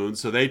full moon,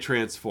 so they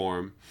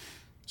transform.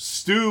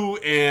 Stu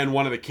and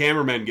one of the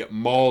cameramen get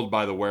mauled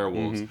by the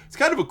werewolves. It's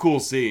kind of a cool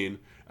scene.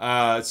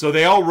 So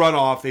they all run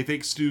off. They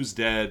think Stu's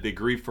dead. They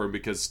grieve for him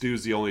because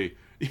Stu's the only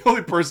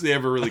person they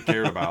ever really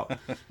cared about.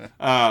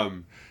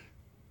 And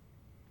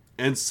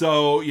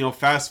so,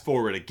 fast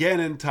forward again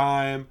in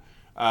time.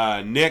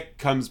 Nick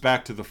comes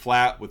back to the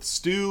flat with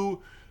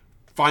Stu,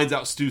 finds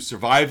out Stu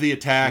survived the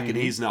attack, and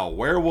he's now a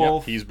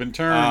werewolf. Yep, he's been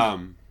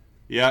turned.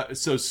 Yeah,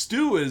 so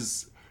Stu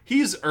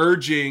he's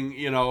urging,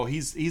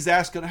 he's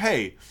asking,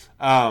 hey,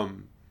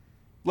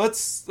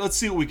 let's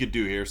see what we could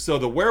do here. So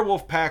the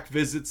werewolf pack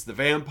visits the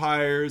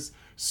vampires.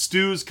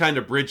 Stu's kind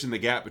of bridging the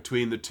gap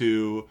between the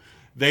two.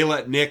 They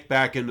let Nick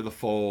back into the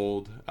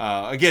fold.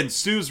 Again,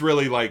 Stu's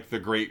really like the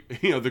great,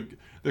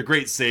 the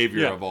great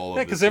savior of all of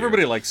this. Yeah, because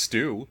everybody likes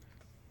Stu.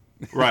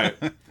 Right.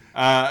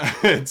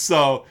 And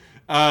so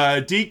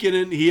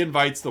Deacon, he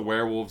invites the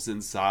werewolves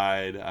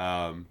inside.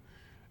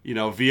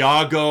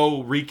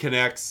 Viago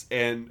reconnects,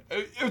 and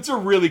it's a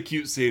really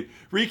cute scene.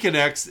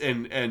 Reconnects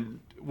and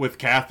with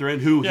Catherine,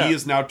 who he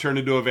is now turned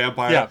into a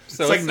vampire. Yeah,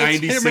 so it's like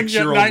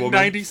 96-year-old woman.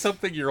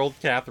 90-something-year-old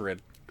Catherine.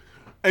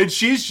 And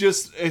she's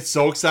just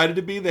so excited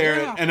to be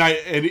there. Yeah.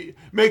 And he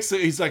makes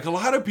it, he's like, a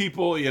lot of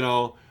people,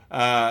 a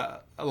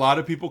lot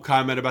of people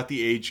comment about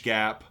the age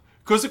gap.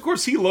 Because, of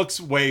course, he looks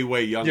way,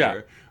 way younger.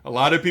 Yeah. A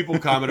lot of people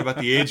comment about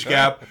the age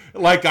gap,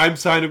 like I'm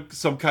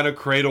some kind of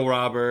cradle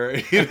robber,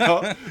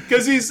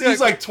 because he's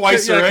like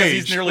twice her age.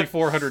 He's nearly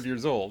 400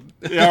 years old.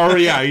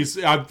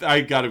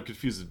 I got him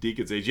confused with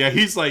Deacon's age. Yeah,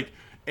 he's like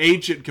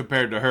ancient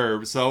compared to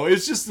her. So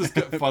it's just this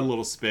fun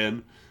little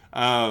spin.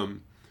 So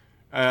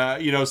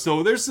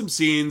there's some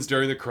scenes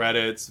during the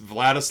credits.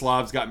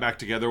 Vladislav's got back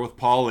together with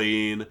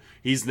Pauline.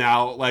 He's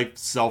now like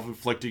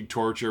self-inflicting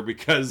torture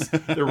because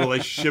their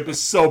relationship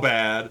is so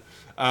bad.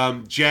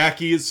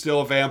 Jackie is still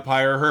a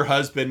vampire. Her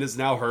husband is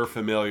now her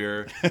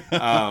familiar.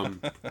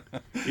 At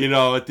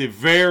the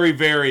very,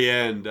 very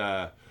end,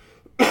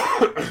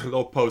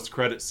 little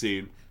post-credit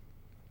scene,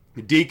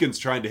 Deacon's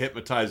trying to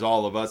hypnotize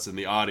all of us in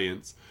the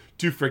audience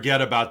to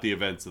forget about the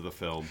events of the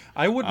film.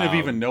 I wouldn't have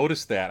even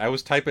noticed that. I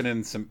was typing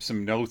in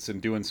some notes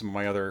and doing some of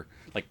my other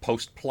like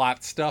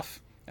post-plot stuff,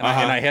 and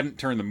I hadn't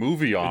turned the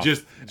movie off.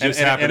 Just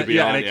happened to be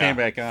on. And it came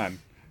back on.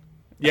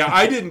 Yeah,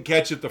 I didn't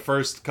catch it the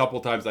first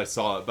couple times I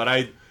saw it, but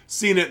I'd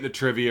seen it in the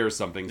trivia or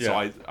something, so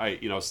I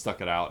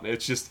stuck it out. And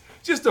it's just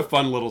a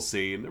fun little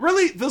scene.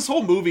 Really, this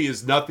whole movie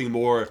is nothing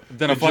more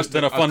than a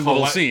fun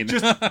little scene.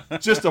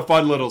 just a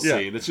fun little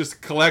scene. It's just a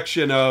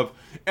collection of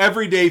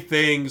everyday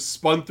things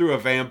spun through a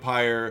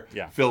vampire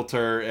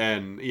filter,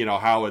 and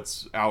how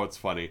it's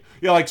funny.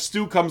 Like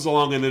Stu comes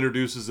along and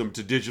introduces them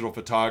to digital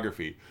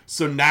photography,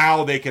 so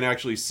now they can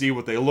actually see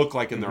what they look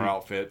like in their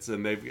outfits,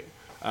 and they've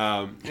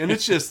and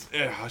it's just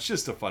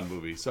a fun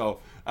movie. So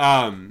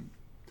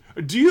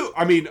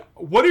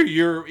what are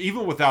your,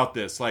 even without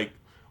this, like,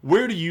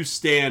 where do you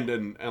stand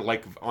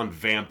on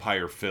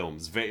vampire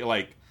films,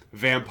 like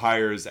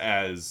vampires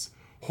as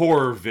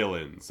horror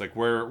villains? Like,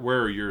 where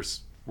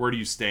do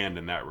you stand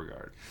in that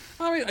regard?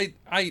 I mean,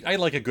 I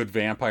like a good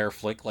vampire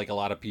flick, like a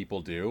lot of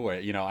people do.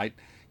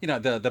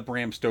 The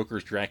Bram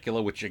Stoker's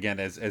Dracula, which again,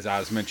 as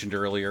Oz mentioned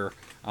earlier,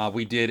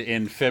 we did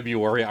in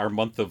February, our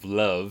month of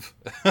love.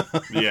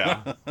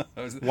 Yeah,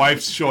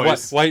 wife's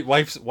choice.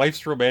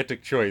 Wife's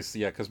romantic choice.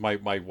 Yeah, because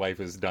my wife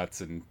is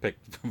nuts and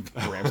picked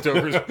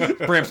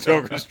Bram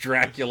Stoker's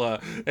Dracula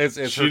as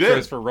her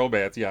choice for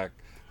romance. Yeah.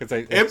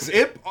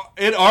 It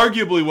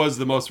arguably was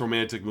the most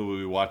romantic movie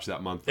we watched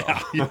that month, though.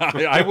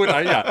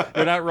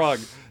 You're not wrong.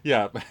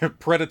 Yeah,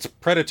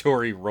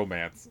 predatory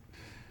romance.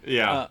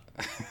 Yeah.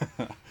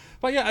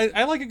 But yeah,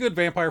 I like a good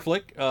vampire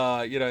flick.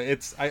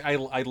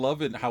 I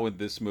love it how in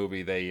this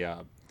movie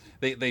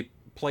they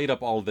played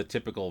up all the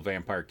typical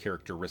vampire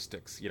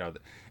characteristics.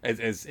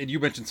 And you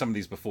mentioned some of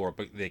these before,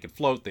 but they can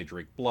float, they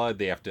drink blood,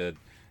 they have to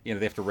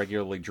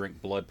regularly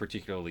drink blood,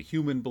 particularly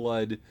human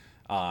blood,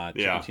 to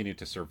continue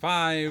to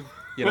survive.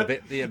 When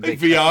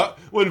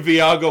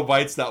Viago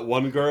bites that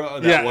one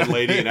girl, one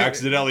lady, and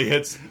accidentally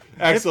hits an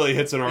artery.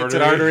 It's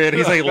an artery, and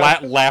he's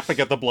like laughing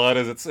at the blood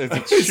as it's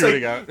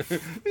shooting out.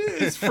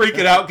 It's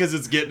freaking out because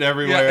it's getting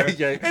everywhere.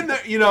 Yeah. And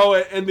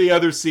and the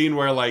other scene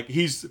where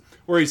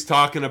he's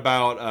talking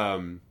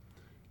about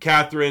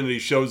Catherine, and he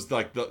shows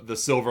like the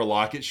silver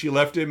locket she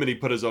left him, and he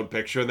put his own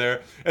picture in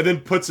there, and then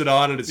puts it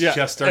on, and his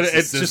chest starts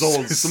to sizzle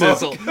and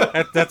smoke.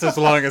 That's as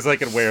long as I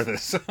can wear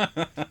this.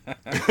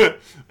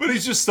 But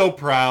he's just so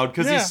proud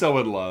because he's so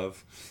in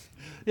love.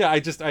 Yeah,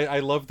 I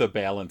love the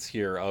balance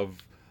here of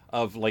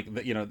like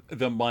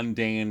the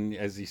mundane,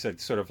 as you said,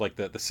 sort of like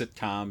the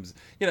sitcoms.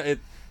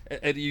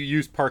 And you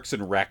use Parks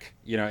and Rec,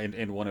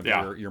 in one of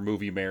your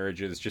movie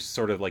marriages, just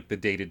sort of like the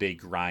day-to-day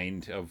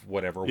grind of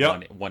whatever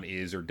one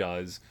is or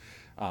does.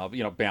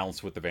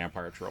 Balanced with the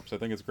vampire tropes. I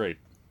think it's great.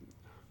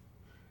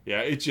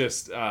 Yeah, it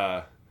just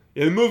the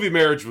movie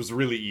marriage was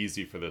really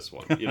easy for this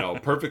one.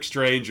 Perfect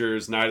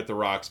Strangers, Night at the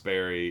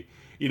Roxbury.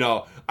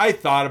 I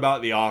thought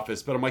about The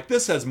Office, but I'm like,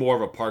 this has more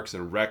of a Parks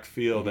and Rec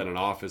feel than an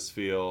Office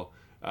feel.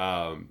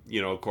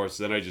 Of course,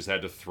 then I just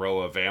had to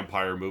throw a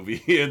vampire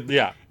movie in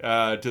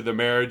to the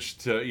marriage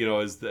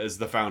as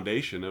the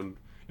foundation, and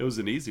it was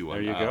an easy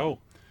one. There you go.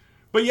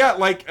 But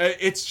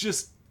it's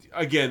just,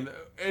 again,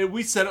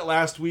 we said it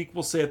last week,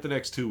 we'll say it the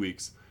next 2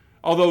 weeks.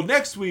 Although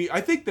next week, I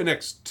think the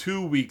next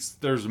 2 weeks,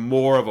 there's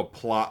more of a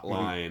plot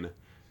line.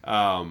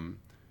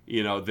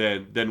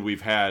 than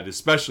we've had,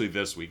 especially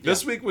this week.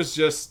 This week was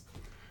just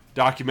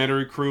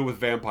documentary crew with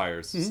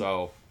vampires.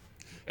 So,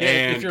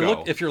 and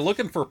if you're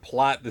looking for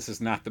plot, this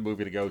is not the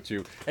movie to go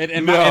to.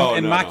 And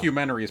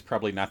mockumentary is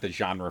probably not the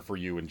genre for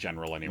you in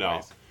general,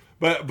 anyways.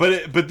 No.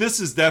 But this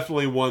is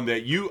definitely one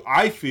that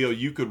I feel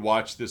you could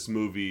watch this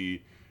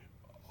movie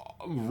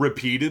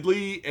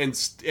repeatedly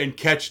and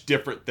catch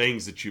different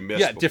things that you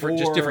missed.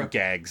 Just different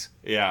gags.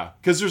 Yeah,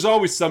 because there's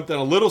always something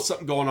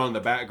going on in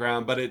the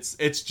background, but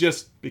it's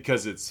just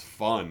because it's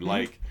fun.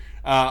 Like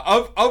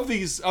of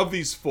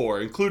these four,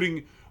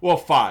 including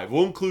five,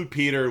 we'll include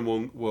Peter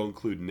and we'll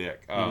include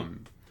Nick.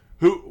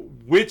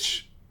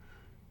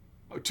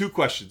 Two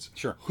questions.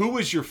 Sure. Who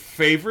was your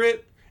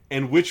favorite,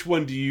 and which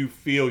one do you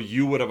feel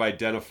you would have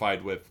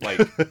identified with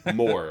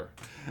more?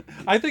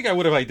 I think I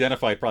would have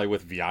identified probably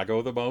with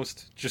Viago the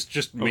most.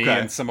 Just me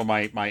and some of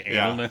my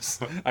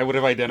analness. I would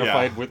have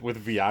identified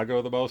with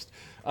Viago the most.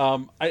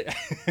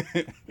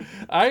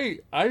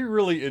 I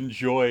really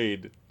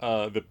enjoyed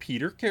the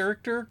Peter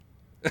character.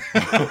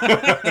 and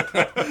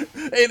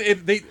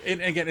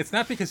again, it's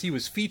not because he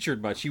was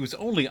featured much. He was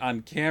only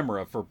on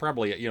camera for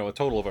probably a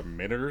total of a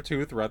minute or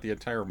two throughout the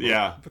entire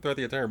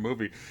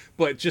movie.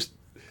 But just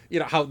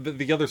how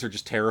the others are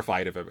just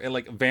terrified of him, and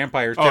like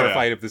vampires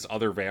terrified of this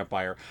other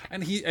vampire,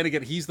 and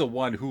again he's the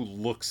one who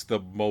looks the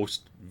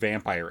most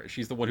vampire-ish.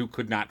 He's the one who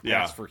could not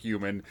pass for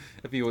human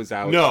if he was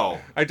out.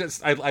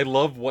 I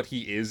love what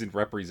he is and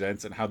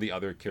represents, and how the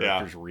other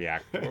characters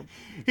react to him.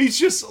 He's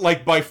just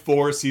like, by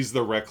force, he's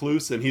the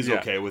recluse, and he's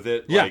okay with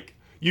it. Like,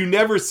 you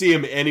never see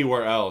him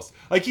anywhere else.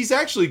 Like, he's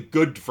actually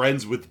good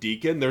friends with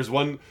Deacon. There's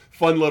one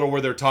fun little where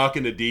they're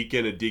talking to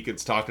Deacon, and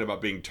Deacon's talking about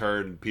being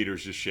turned, and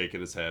Peter's just shaking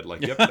his head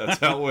like, yep, that's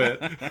how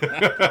it went.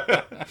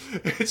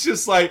 It's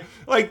just like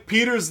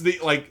Peter's the,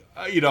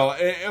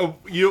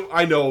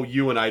 I know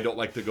you and I don't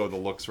like to go the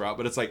looks route,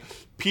 but it's like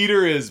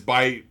Peter is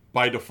by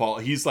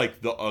default, he's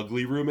like the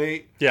ugly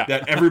roommate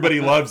that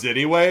everybody loves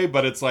anyway,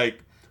 but it's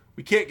like,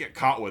 we can't get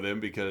caught with him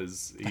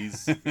because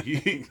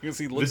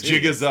the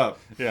jig is up.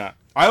 Yeah.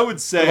 I would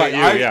say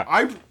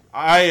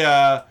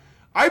I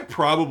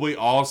probably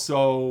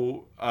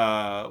also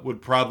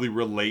would probably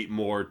relate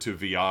more to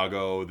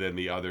Viago than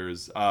the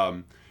others.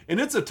 And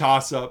it's a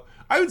toss up.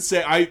 I would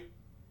say I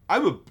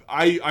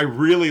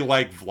really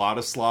like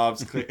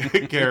Vladislav's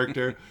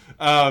character.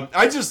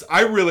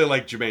 I really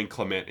like Jermaine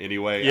Clement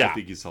anyway. I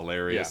think he's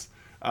hilarious.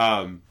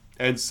 And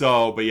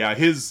so, but yeah,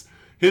 his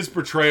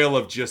portrayal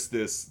of just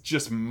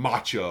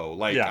macho,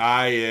 like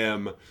I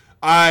am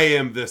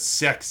the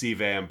sexy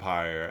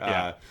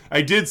vampire.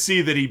 I did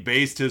see that he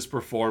based his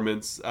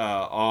performance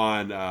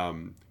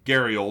on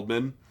Gary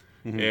Oldman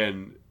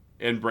and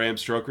Bram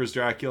Stoker's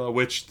Dracula,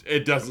 which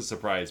it doesn't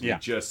surprise me.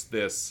 Just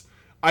this,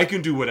 I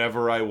can do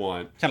whatever I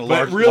want. Kind of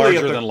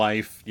larger than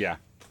life. Yeah.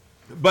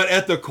 But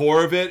at the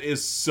core of it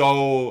is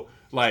so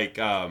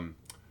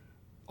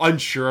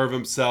unsure of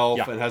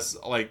himself and has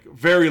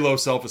very low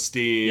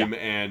self-esteem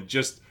and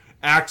just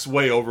acts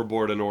way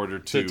overboard in order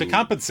to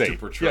compensate. To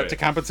portray to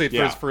compensate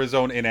for his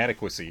own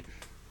inadequacy.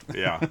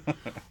 Yeah.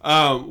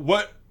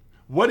 What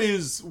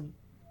is?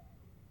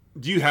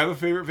 Do you have a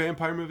favorite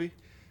vampire movie?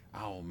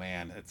 Oh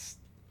man, it's.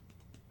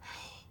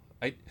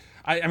 I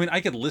mean, I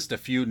could list a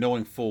few,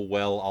 knowing full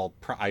well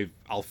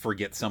I'll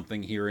forget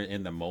something here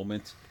in the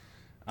moment.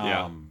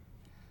 Oh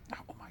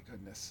my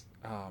goodness.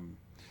 I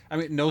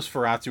mean,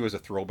 Nosferatu as a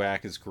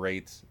throwback is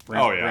great.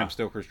 Bram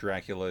Stoker's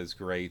Dracula is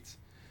great.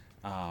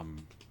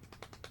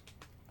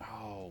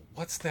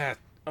 What's that?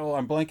 Oh,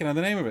 I'm blanking on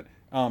the name of it.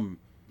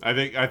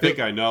 I think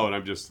I know, and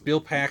I'm just Bill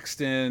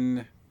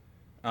Paxton.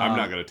 I'm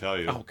not going to tell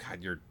you. Oh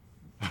God, you're.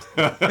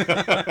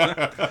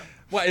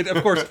 Well,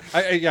 of course,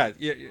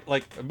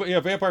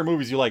 vampire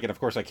movies you like, and of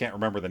course I can't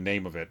remember the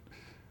name of it.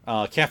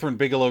 Catherine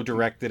Bigelow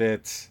directed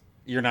it.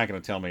 You're not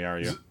going to tell me, are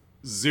you?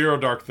 Zero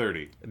Dark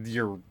 30.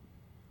 You're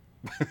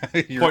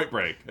Point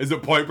Break. Is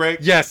it Point Break?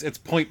 Yes, it's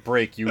Point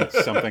Break. You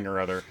something or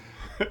other.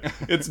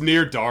 It's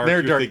Near Dark.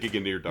 You're thinking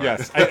of Near Dark.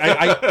 Yes,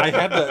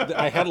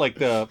 I had like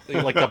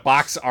the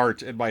box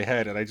art in my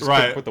head, and I just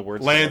couldn't put the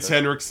words. Lance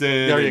together.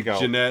 Henriksen. There you go.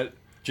 Jeanette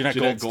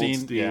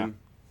Goldstein. Yeah.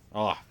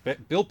 Oh,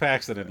 Bill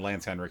Paxton and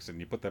Lance Henriksen.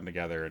 You put them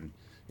together, and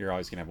you're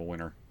always gonna have a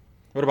winner.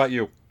 What about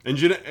you? And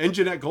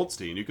Jeanette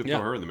Goldstein. You could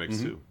throw her in the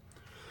mix too.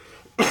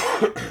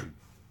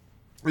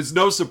 It's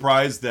no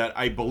surprise that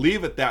I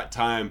believe at that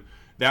time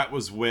that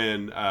was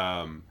when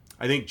I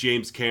think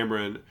James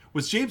Cameron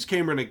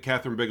and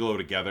Catherine Bigelow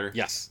together.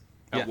 Yes.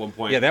 At one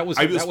point. Yeah, that was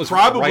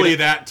probably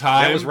that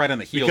time. That was right on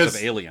the heels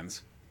of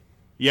Aliens.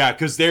 Yeah,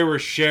 because they were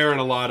sharing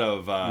a lot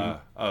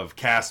of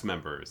cast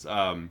members.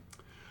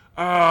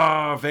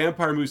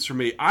 Vampire movies for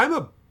me.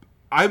 I'm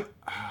a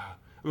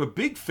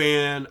big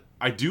fan.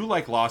 I do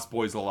like Lost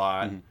Boys a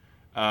lot.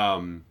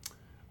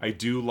 I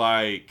do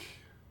like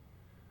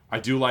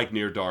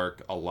Near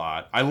Dark a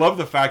lot. I love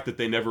the fact that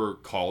they never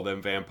call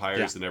them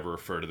vampires. They never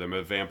refer to them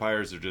as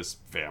vampires. They're just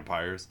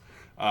vampires.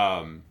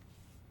 But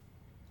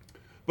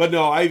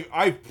no,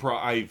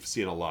 I've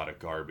seen a lot of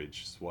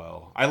garbage as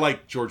well. I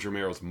like George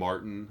Romero's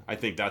Martin. I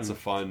think that's a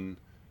fun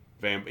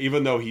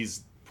even though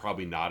he's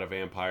probably not a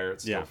vampire.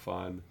 It's still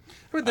fun.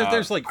 But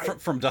there's like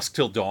From Dusk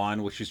Till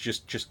Dawn, which is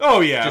just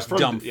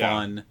dumb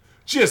fun,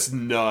 just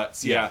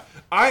nuts. Yeah.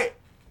 I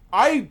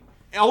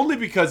only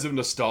because of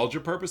nostalgia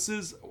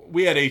purposes.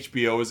 We had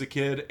HBO as a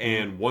kid,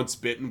 and Once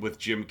Bitten with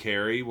Jim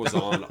Carrey was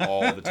on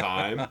all the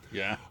time.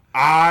 Yeah.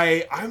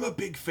 I'm a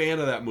big fan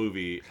of that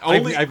movie.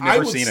 I've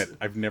never seen it.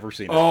 I've never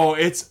seen it. Oh,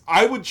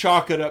 I would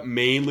chalk it up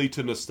mainly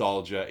to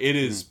nostalgia. It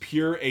is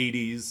pure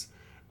 80s.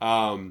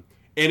 And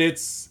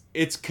it's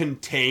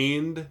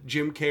contained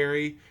Jim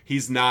Carrey.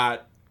 He's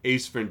not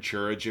Ace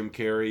Ventura Jim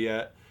Carrey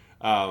yet.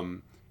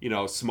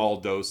 Small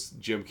dose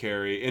Jim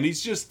Carrey. And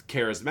he's just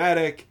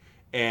charismatic,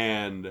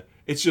 and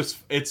it's a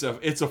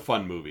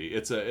fun movie.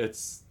 It's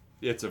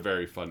a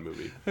very fun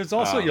movie. There's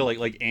also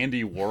like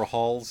Andy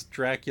Warhol's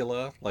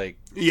Dracula, like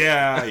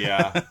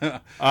I've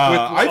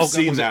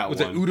seen that one.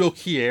 Was it Udo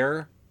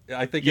Kier?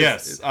 I think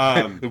yes.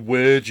 The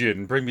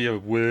Virgin, bring me a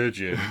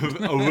virgin,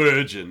 a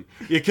virgin.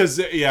 Because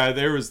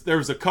there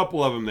was a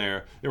couple of them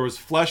there. There was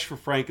Flesh for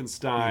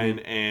Frankenstein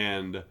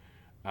and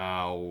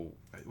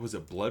was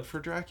it Blood for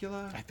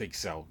Dracula? I think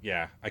so.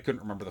 Yeah, I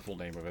couldn't remember the full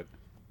name of it.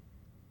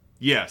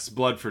 Yes,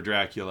 Blood for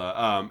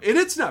Dracula. And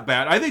it's not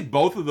bad. I think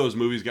both of those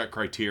movies got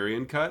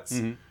Criterion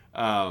cuts.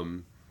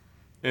 And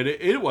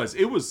it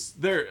was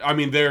there. I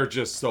mean, they're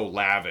just so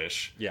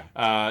lavish.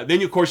 Yeah.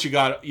 Then of course you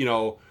got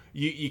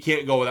you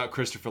can't go without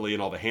Christopher Lee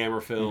and all the Hammer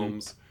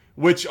films,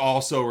 which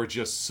also are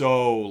just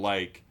so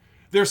like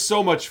they're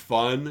so much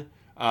fun.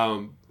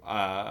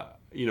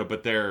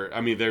 But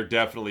they're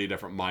definitely a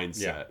different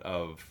mindset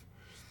of.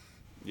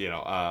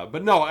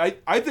 But no,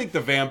 I think the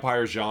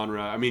vampire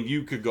genre, I mean,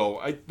 you could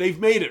go, they've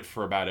made it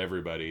for about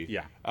everybody.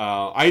 Yeah.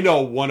 I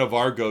know one of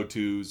our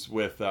go-tos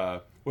with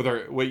our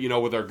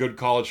good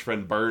college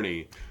friend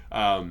Bernie,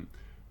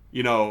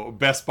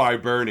 Best Buy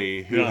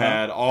Bernie, who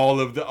had all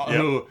of the,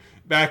 who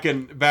back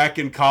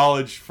in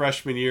college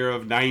freshman year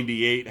of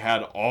 98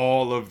 had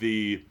all of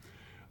the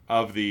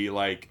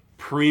like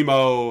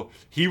primo,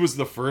 he was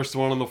the first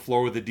one on the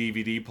floor with a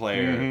DVD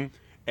player.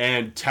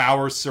 And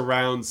tower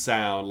surround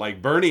sound.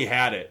 Like, Bernie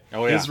had it.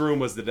 Oh, yeah. His room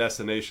was the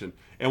destination.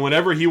 And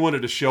whenever he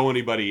wanted to show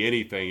anybody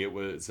anything, it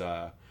was...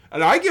 and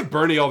I give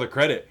Bernie all the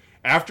credit.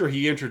 After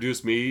he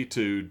introduced me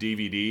to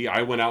DVD,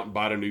 I went out and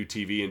bought a new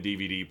TV and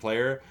DVD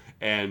player.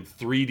 And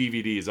 3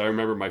 DVDs. I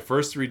remember my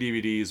first 3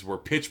 DVDs were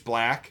Pitch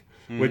Black,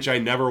 which I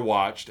never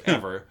watched,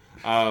 ever.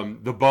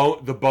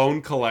 The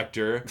Bone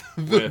Collector.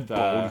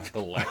 Bone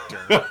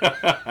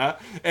Collector.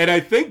 And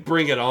I think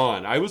Bring It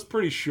On. I was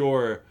pretty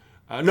sure...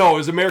 no, it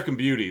was American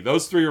Beauty.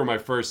 Those 3 were my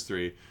first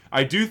 3.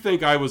 I do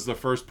think I was the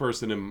first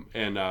person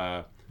in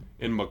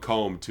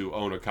Macomb to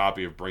own a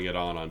copy of Bring It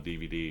On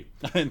DVD.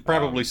 And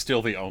probably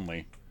still the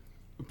only.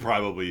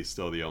 Probably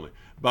still the only.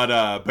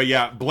 But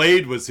yeah,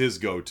 Blade was his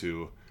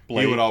go-to.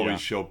 He would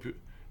always show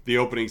the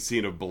opening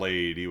scene of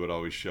Blade. He would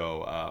always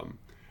show.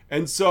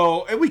 And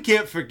we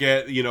can't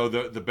forget,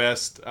 the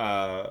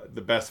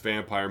best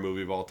vampire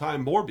movie of all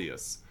time,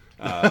 Morbius.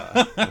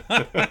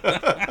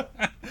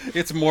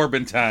 It's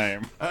Morbin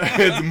time.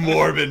 It's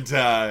Morbin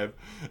time.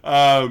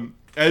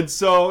 And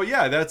so,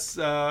 yeah, that's...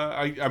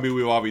 I mean,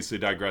 we've obviously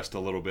digressed a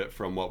little bit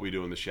from what we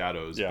do in the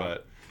shadows,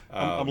 but...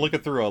 I'm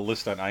looking through a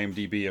list on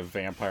IMDb of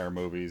vampire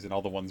movies and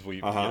all the ones we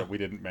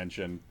didn't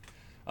mention.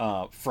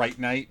 Fright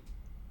Night.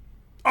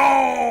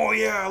 Oh,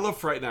 yeah, I love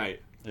Fright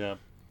Night. Yeah.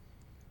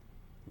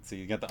 Let's see,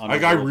 you got the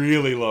Underworld. Like,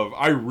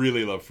 I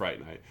really love Fright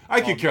Night.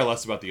 I could care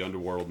less about the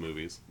Underworld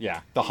movies.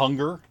 Yeah. The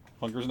Hunger.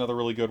 Hunger's another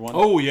really good one.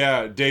 Oh,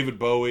 yeah. David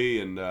Bowie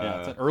and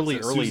it's an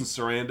early Susan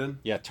Sarandon.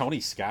 Yeah, Tony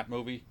Scott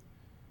movie.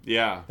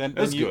 Yeah,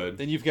 that's good.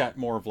 Then you've got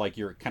more of like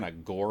your kind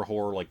of gore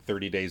horror, like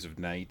 30 Days of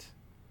Night.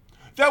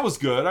 That was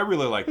good. I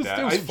really liked that.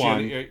 It was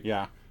fun.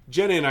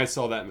 Jenny and I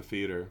saw that in the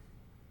theater.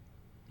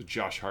 With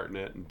Josh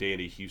Hartnett and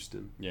Danny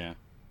Houston. Yeah.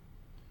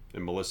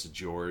 And Melissa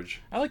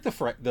George. I like the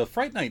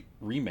Fright Night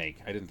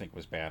remake. I didn't think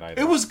was bad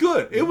either. It was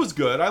good. It was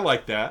good. I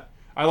liked that.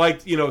 I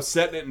liked,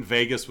 setting it in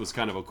Vegas was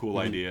kind of a cool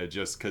idea,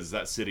 just because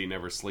that city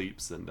never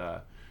sleeps and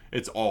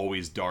it's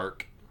always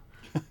dark.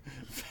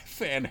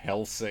 Van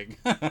Helsing.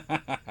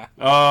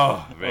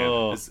 Oh man,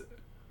 oh. Is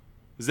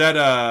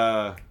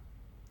that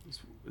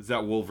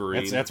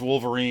Wolverine? That's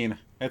Wolverine.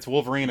 That's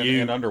Wolverine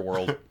and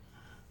Underworld.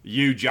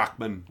 Hugh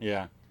Jackman.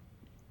 Yeah.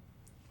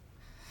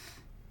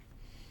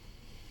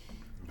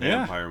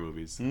 Vampire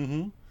movies.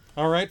 Mm-hmm.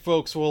 All right,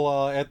 folks.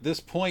 Well, at this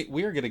point,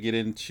 we are going to get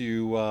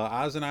into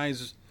Oz and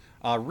I's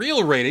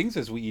real ratings,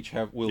 as we each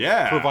will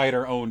provide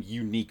our own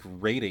unique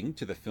rating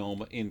to the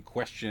film in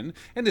question.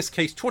 In this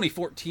case,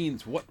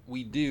 2014's What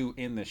We Do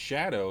in the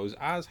Shadows.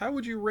 Oz, how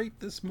would you rate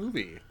this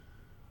movie?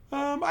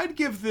 I'd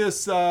give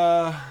this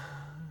 8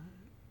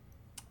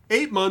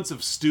 months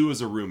of Stu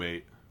as a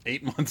roommate.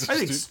 8 months of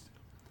Stu?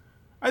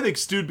 I think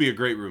Stu'd be a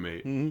great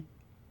roommate. Mm-hmm.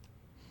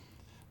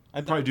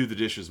 I'd probably do the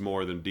dishes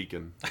more than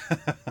Deacon.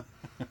 How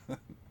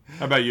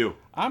about you?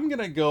 I'm going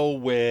to go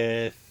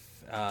with...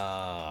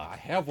 I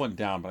have one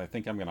down, but I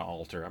think I'm going to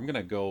alter. I'm going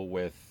to go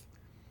with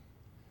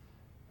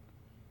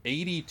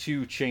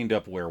 82 chained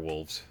up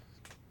werewolves.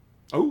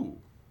 Oh,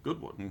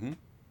 good one. Mm-hmm.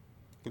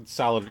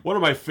 Solid. One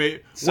of my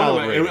favorite.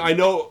 I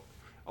know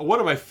one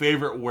of my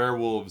favorite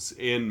werewolves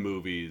in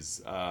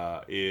movies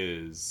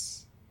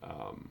is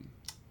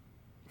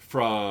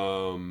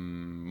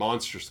from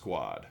Monster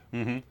Squad.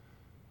 Mm-hmm.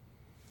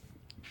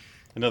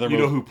 Another. You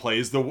know who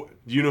plays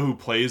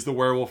the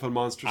werewolf in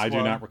Monster Squad? I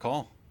do not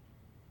recall.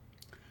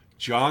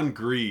 John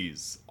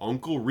Grease,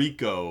 Uncle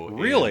Rico.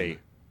 Really?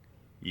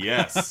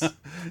 Yes.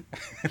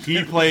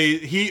 He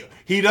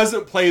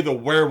doesn't play the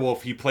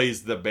werewolf. He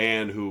plays the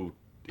man who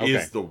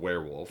is the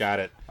werewolf. Got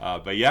it.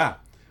 But yeah.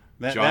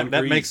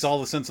 That makes all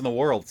the sense in the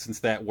world, since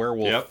that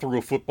werewolf threw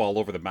a football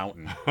over the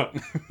mountain.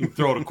 You can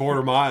throw it a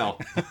quarter mile.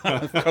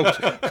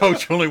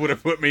 Coach only would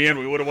have put me in.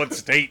 We would have won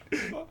state.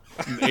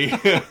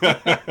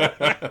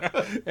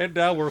 And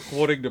now we're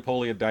quoting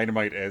Napoleon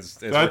Dynamite as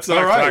that's we're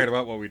all right. talking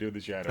about what we do in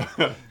the shadows.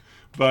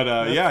 But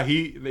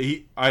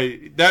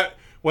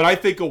when I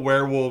think of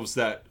werewolves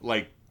that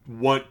like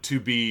want to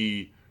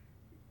be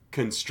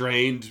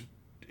constrained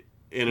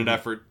in an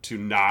effort to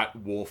not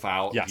wolf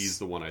out, he's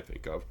the one I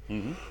think of.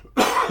 Mm-hmm.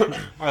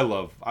 I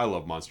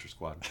love Monster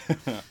Squad.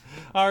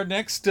 Our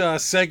next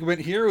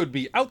segment here would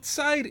be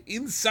Outside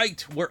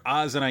Insight, where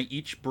Oz and I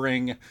each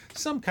bring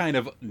some kind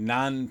of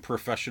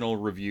non-professional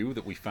review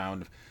that we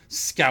found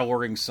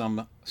scouring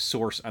some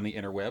source on the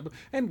interweb,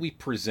 and we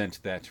present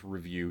that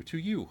review to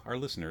you, our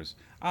listeners.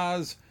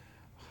 Oz,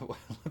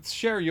 let's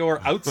share your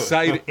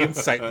Outside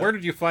Insight. Where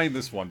did you find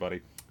this one,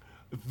 buddy?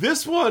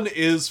 This one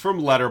is from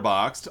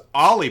Letterboxd.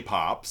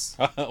 Ollipops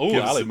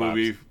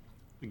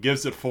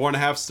gives it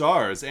 4.5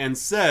 stars and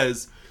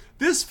says,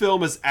 "This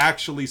film is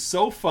actually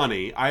so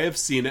funny, I have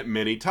seen it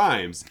many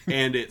times,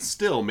 and it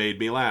still made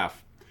me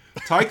laugh.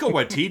 Taika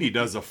Waititi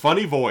does a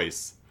funny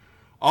voice.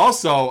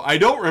 Also, I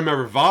don't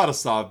remember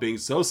Vladislav being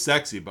so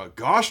sexy, but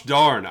gosh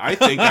darn, I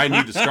think I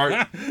need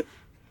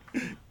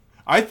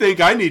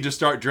to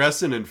start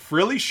dressing in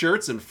frilly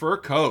shirts and fur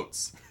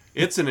coats.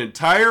 It's an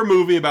entire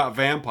movie about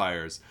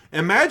vampires.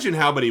 Imagine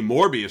how many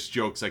Morbius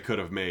jokes I could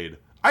have made.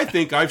 I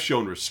think I've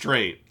shown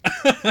restraint."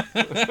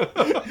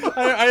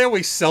 I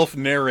always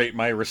self-narrate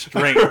my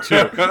restraint,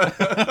 too.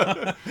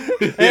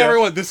 Hey,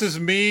 everyone, this is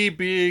me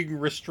being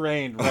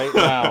restrained right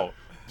now.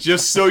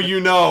 Just so you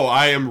know,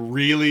 I am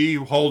really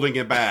holding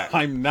it back.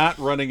 I'm not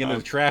running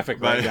into traffic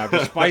right now,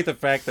 despite the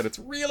fact that it's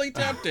really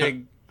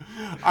tempting.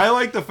 I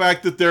like the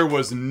fact that there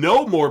was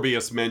no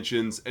Morbius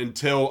mentions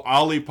until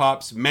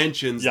Ollipops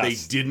mentions they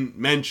didn't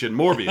mention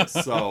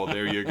Morbius. So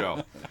there you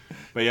go.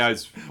 But yeah,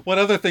 what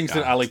other things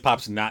did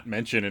Ollipops not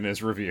mention in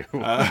his review?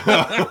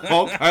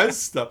 All kinds of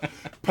stuff.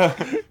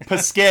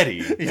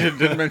 Paschetti. He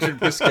didn't mention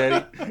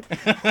Paschetti.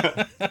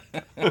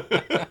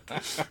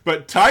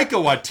 But Taika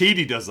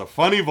Waititi does a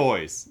funny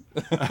voice.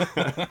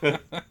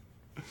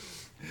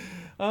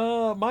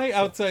 My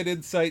outside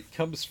insight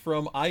comes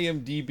from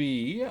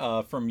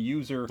IMDb, from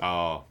user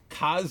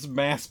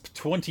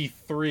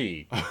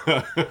Cosmasp23.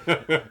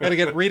 And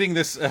again, reading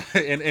this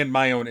in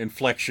my own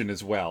inflection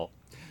as well.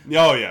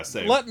 Oh, yeah,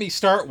 same. Let me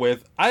start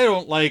with, I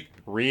don't like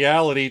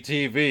reality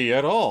TV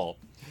at all.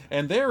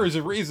 And there is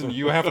a reason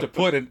you have to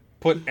put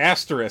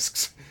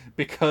asterisks,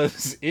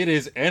 because it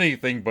is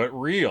anything but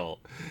real.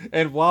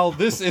 And while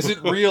this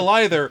isn't real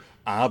either,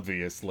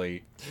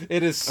 obviously,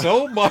 it is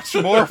so much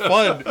more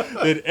fun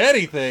than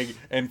anything,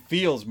 and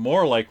feels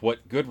more like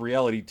what good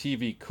reality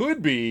TV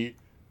could be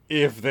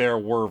if there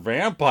were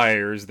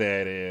vampires,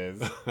 that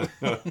is.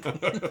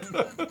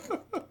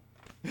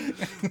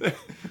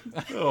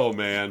 Oh,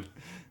 man.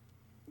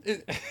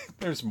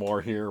 There's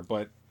more here,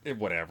 but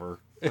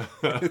whatever.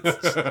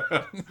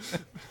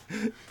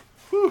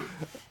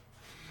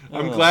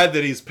 I'm glad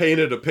that he's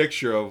painted a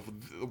picture of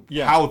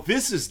how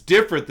this is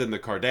different than the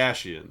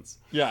Kardashians.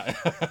 Yeah,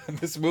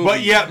 this movie,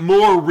 but yet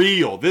more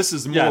real. This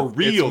is more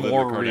real than the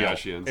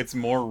Kardashians. Real. It's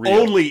more real.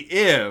 Only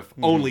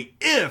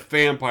if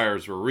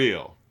vampires were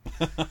real.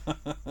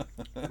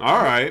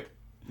 All right.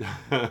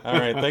 All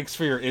right. Thanks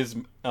for your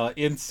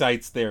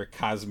insights there,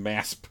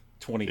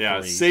 Cosmasp23. Yeah,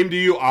 same to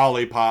you,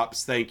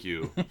 Ollipops. Thank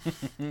you.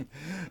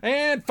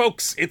 And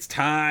folks, it's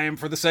time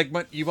for the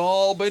segment you've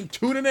all been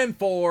tuning in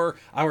for,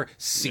 our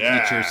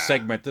signature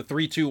segment, the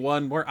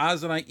 3-2-1, where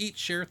Oz and I each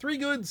share 3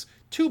 goods,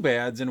 2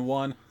 bads, and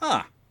 1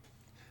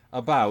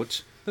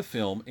 about the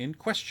film in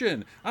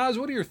question. Oz,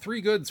 what are your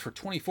 3 goods for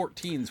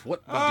 2014's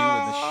What We Do in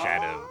the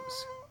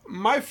Shadows?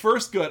 My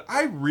first good,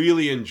 I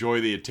really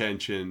enjoy the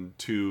attention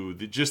to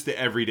just the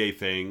everyday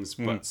things,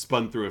 but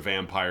spun through a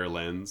vampire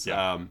lens.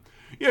 Yeah.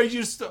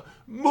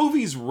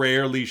 Movies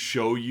rarely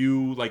show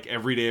you like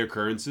everyday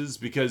occurrences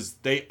because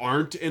they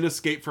aren't an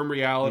escape from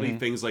reality. Mm-hmm.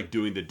 Things like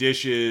doing the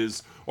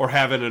dishes or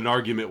having an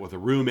argument with a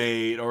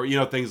roommate or,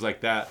 things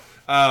like that.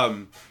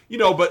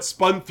 But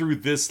spun through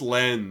this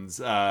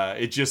lens,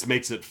 it just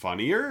makes it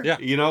funnier,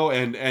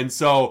 and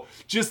so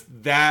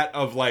just that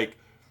of like,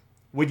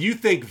 when you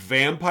think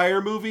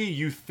vampire movie,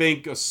 you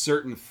think a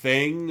certain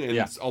thing,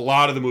 and a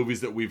lot of the movies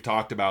that we've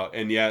talked about,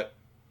 and yet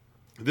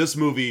this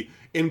movie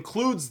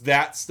includes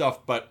that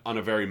stuff, but on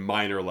a very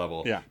minor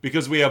level. Yeah.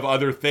 Because we have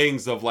other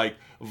things of like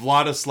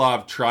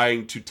Vladislav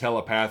trying to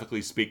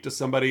telepathically speak to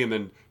somebody and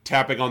then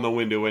tapping on the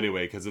window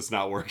anyway because it's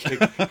not working.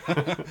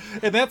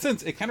 In that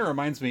sense, it kind of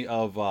reminds me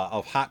of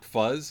Hot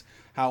Fuzz.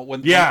 How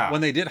when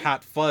they did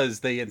Hot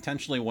Fuzz, they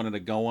intentionally wanted to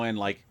go in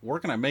like, we're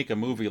going to make a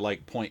movie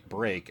like Point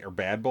Break or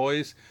Bad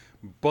Boys,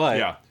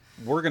 but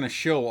we're going to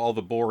show all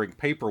the boring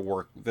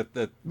paperwork that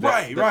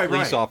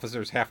police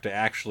officers have to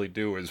actually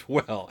do as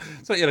well.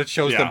 So it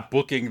shows them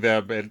booking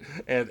them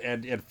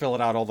and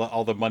filling out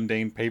all the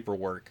mundane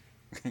paperwork.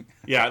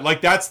 Yeah,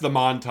 like that's the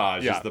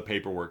montage, is the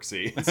paperwork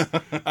scenes.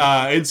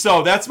 And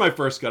so that's my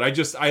first cut.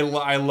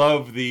 I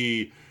love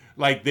the,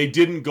 like, they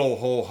didn't go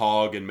whole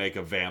hog and make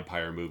a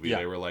vampire movie. Yeah.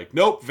 They were like,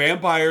 nope,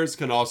 vampires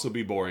can also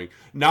be boring.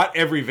 Not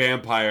every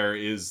vampire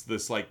is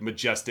this like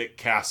majestic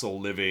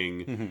castle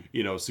living,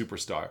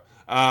 superstar.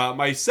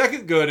 My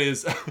second good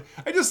is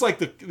I just like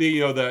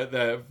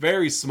the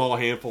very small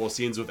handful of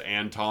scenes with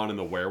Anton and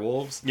the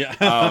werewolves. Yeah.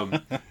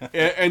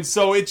 And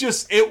so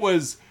it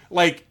was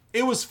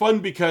fun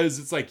because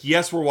it's like,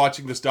 yes, we're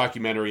watching this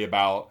documentary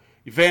about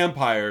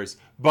vampires,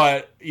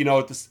 but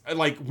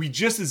we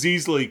just as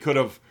easily could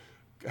have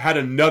had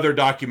another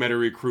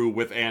documentary crew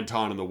with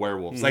Anton and the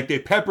werewolves. Like they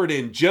peppered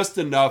in just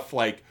enough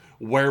like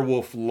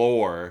werewolf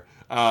lore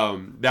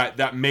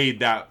that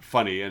made that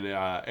funny,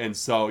 and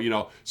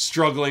so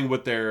struggling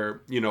with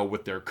their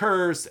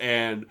curse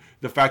and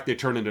the fact they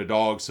turn into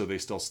dogs so they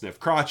still sniff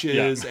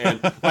crotches,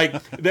 and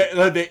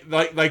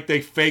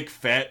they fake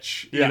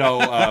fetch,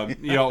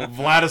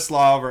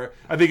 Vladislav, or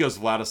I think it was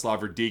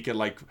Vladislav or Deacon,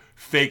 like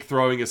fake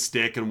throwing a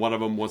stick and one of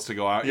them wants to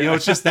go out.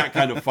 It's just that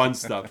kind of fun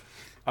stuff.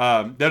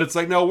 That it's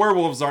like, no,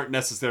 werewolves aren't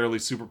necessarily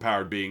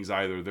superpowered beings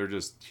either. They're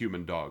just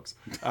human dogs.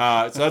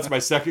 So that's my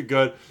second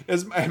good.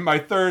 And my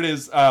third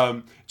is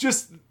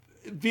just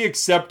the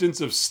acceptance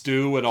of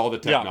Stu and all the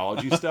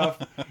technology stuff.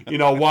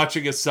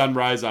 Watching a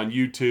sunrise on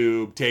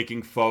YouTube,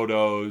 taking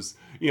photos,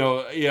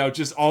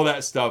 just all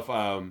that stuff.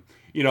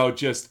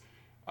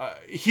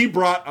 He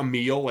brought a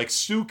meal. Like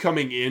Stu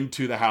coming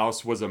into the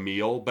house was a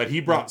meal, but he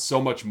brought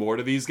so much more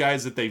to these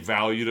guys that they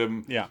valued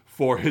him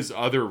for his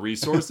other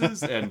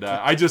resources. And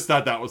I just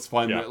thought that was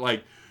fun. That,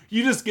 like,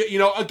 you just get,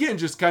 again,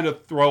 just kind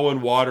of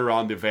throwing water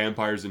on the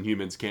vampires and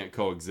humans can't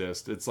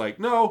coexist. It's like,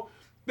 no,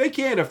 they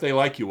can if they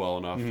like you well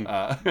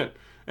enough.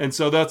 And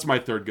so that's my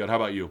third good. How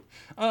about you?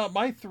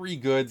 My three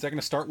goods, I'm going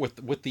to start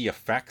with the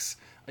effects.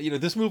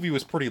 This movie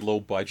was pretty low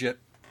budget.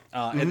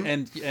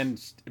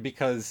 And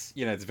because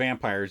it's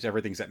vampires,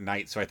 everything's at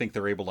night, so I think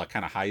they're able to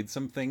kind of hide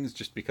some things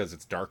just because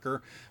it's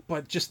darker.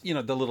 But just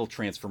the little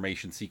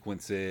transformation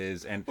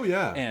sequences and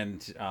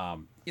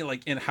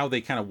like in how they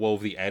kind of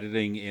wove the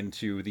editing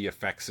into the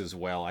effects as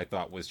well, I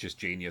thought was just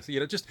genius.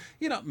 Just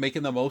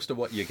making the most of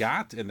what you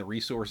got and the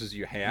resources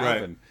you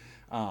have, and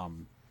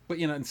but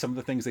and some of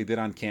the things they did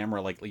on camera,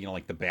 like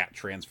like the bat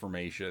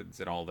transformations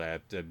and all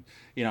that, and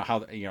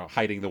how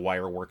hiding the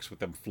wire works with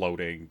them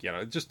floating. It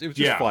was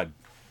just fun.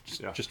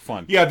 Just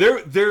fun. Yeah,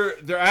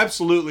 there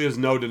absolutely is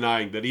no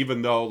denying that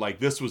even though like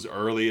this was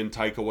early in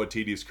Taika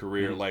Waititi's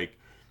career, like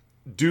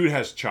dude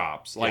has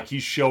chops. Like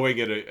he's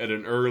showing at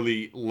an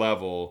early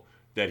level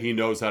that he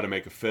knows how to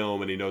make a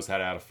film and he knows how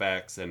to add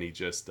effects, and he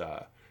just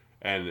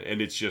and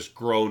it's just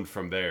grown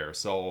from there.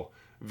 So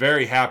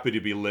very happy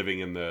to be living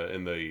in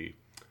the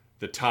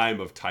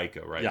time of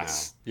Taika right now.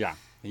 Yeah.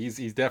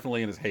 He's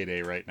definitely in his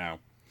heyday right now.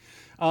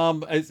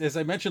 As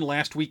I mentioned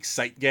last week,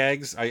 sight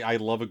gags. I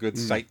love a good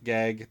sight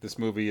gag. This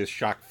movie is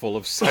chock full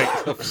of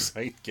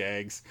sight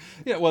gags.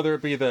 Whether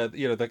it be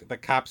the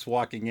cops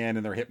walking in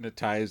and they're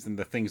hypnotized and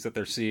the things that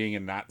they're seeing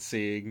and not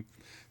seeing.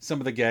 Some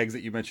of the gags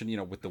that you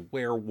mentioned, with the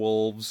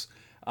werewolves.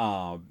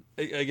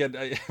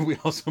 Again, we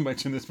also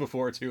mentioned this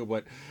before too,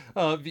 but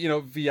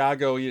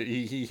Viago,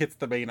 he hits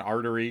the main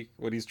artery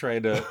when he's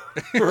trying to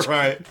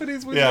right. When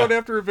he's going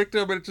after a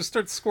victim, and it just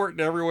starts squirting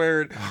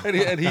everywhere,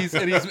 and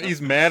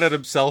he's mad at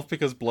himself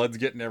because blood's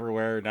getting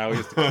everywhere. And now he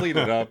has to clean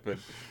it up. And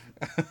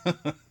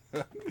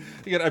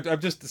again, I'm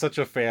just such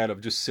a fan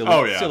of just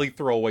silly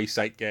throwaway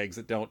sight gags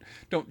that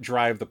don't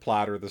drive the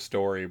plot or the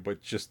story, but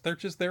they're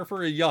just there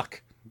for a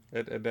yuck,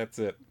 and that's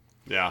it.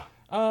 Yeah.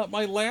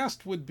 My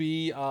last would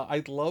be,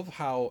 I love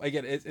how,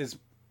 again,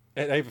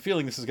 I have a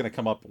feeling this is going to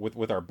come up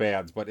with our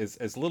bads, but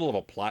as little of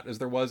a plot as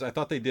there was, I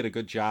thought they did a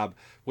good job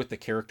with the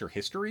character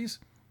histories.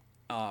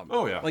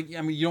 Like,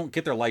 you don't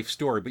get their life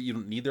story, but you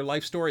don't need their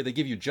life story. They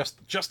give you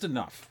just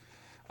enough,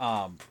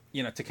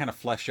 to kind of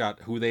flesh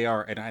out who they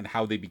are and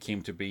how they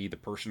became to be the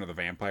person or the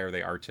vampire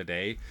they are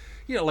today.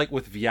 Like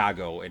with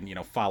Viago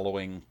and,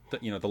 following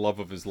the love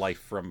of his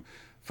life from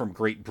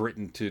Great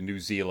Britain to New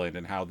Zealand,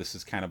 and how this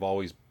has kind of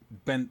always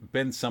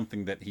been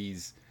something that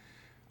he's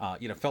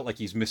felt like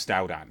he's missed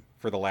out on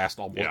for the last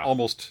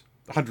almost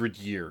 100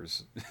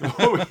 years.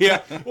 Oh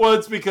yeah, well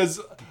it's because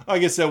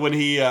like I said, when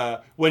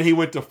he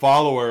went to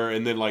follow her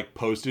and then like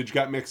postage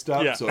got mixed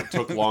up, so it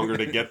took longer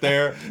to get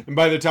there, and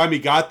by the time he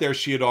got there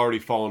she had already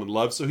fallen in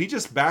love, so he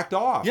just backed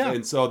off.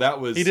 And so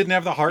that was, he didn't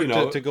have the heart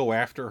to go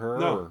after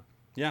her.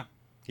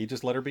 He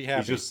just let her be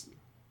happy.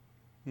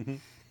 Mm-hmm.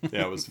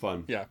 Yeah, it was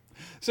fun. Yeah.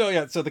 So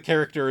the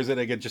characters, and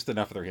again, just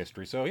enough of their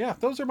history. So yeah,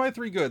 those are my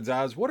 3 goods.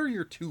 Oz, what are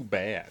your 2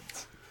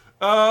 bads?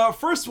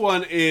 First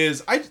one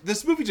is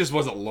this movie just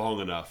wasn't long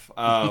enough.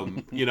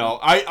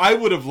 I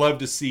would have loved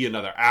to see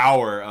another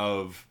hour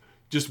of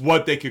just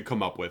what they could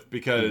come up with,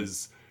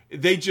 because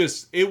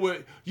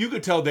you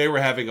could tell they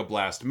were having a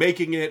blast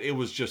making it. It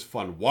was just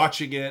fun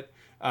watching it.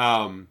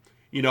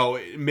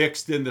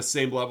 Mixed in the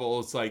same level.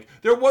 It's like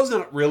there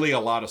wasn't really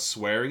a lot of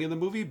swearing in the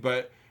movie,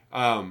 but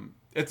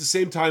at the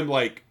same time,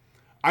 like,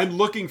 I'm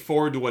looking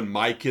forward to when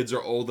my kids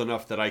are old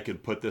enough that I can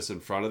put this in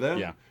front of them.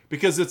 Yeah.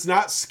 Because it's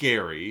not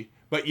scary,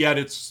 but yet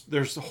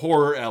there's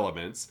horror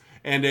elements,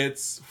 and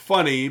it's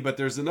funny, but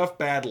there's enough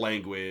bad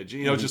language.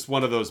 Just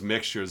one of those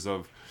mixtures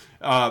of.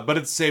 But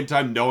at the same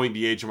time, knowing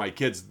the age of my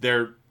kids,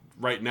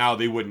 right now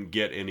they wouldn't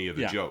get any of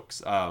the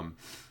jokes.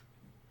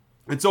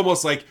 It's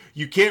almost like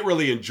you can't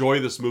really enjoy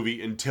this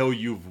movie until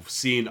you've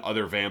seen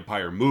other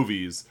vampire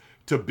movies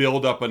to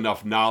build up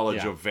enough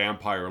knowledge of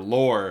vampire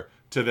lore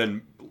to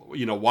then,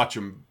 watch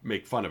them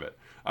make fun of it.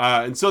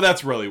 And so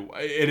that's really,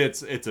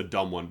 it's a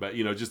dumb one, but,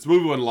 just the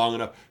movie went long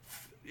enough.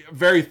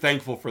 Very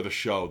thankful for the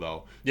show,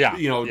 though. Yeah.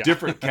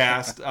 Different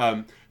cast,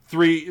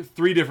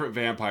 three different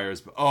vampires.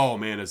 But, oh,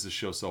 man, is this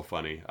show so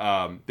funny.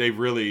 They've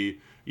really,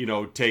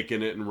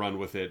 taken it and run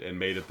with it and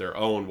made it their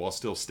own while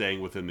still staying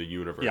within the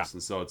universe. Yeah.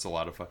 And so it's a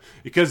lot of fun.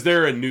 Because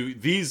they're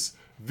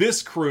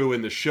this crew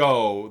in the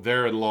show,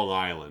 they're in Long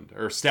Island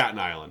or Staten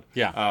Island.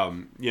 Yeah.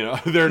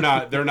 They're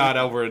not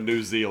over in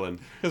New Zealand.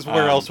 Because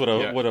where else would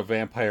a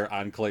vampire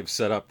enclave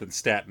set up than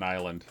Staten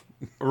Island?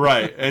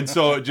 Right. And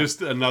so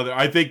just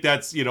I think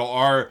that's,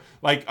 our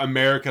like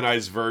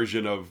Americanized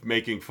version of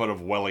making fun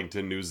of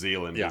Wellington, New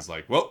Zealand is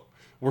like, well,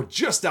 we're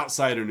just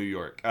outside of New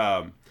York.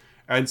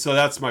 And so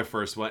that's my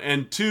first one.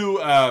 And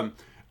 2,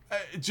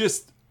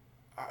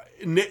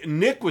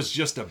 Nick was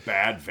just a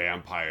bad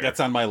vampire.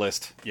 That's on my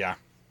list. Yeah.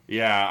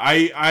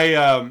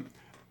 Yeah,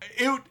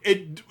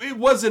 it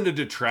wasn't a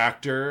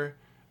detractor,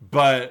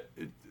 but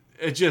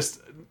it just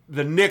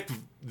the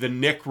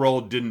Nick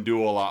role didn't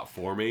do a lot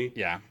for me.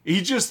 Yeah,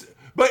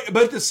 but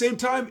at the same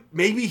time,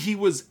 maybe he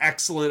was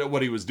excellent at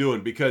what he was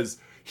doing, because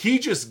he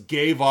just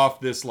gave off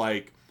this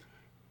like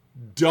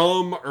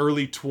dumb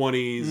early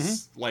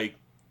 20s like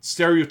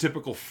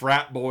stereotypical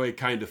frat boy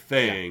kind of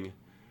thing,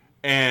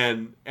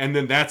 and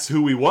then that's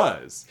who he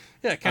was.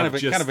 Yeah, kind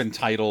of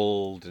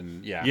entitled,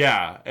 and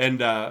yeah,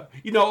 and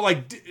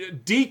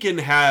like Deacon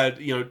had,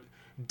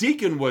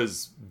 Deacon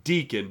was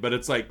Deacon, but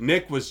it's like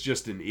Nick was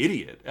just an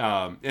idiot,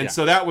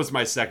 so that was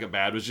my second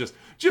bad. Was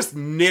just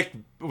Nick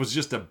was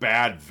just a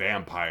bad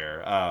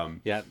vampire.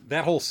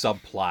 That whole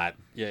subplot,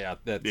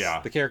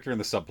 the character in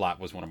the subplot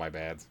was one of my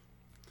bads.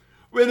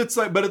 But it's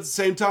like, but at the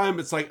same time,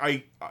 it's like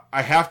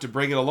I have to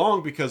bring it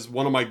along because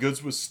one of my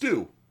goods was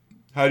Stu.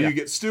 How do you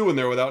get Stu in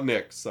there without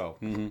Nick? So,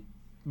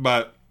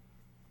 but.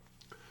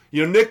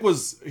 Nick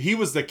was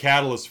the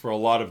catalyst for a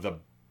lot of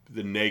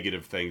the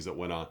negative things that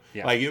went on.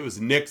 Yeah. Like, it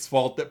was Nick's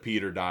fault that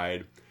Peter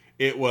died.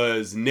 It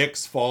was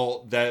Nick's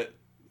fault that,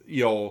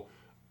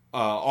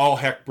 all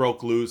heck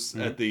broke loose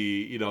at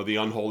the, the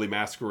unholy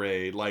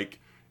masquerade. Like,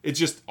 it's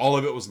just, all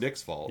of it was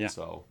Nick's fault. Yeah.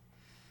 So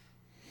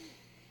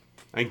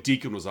I think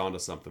Deacon was onto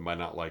something by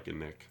not liking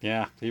Nick.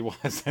 Yeah, he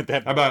was.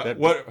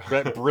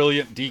 That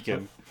brilliant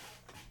Deacon.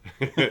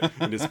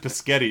 And his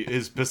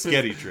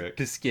Pischetti trick.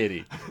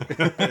 Pischetti.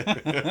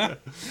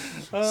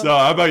 So,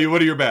 how about you?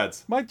 What are your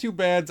bads? My 2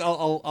 bads.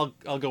 I'll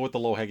go with the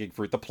low hanging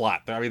fruit. The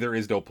plot. I mean, there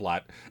is no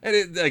plot,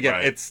 and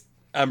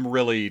I'm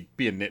really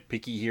being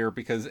nitpicky here,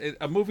 because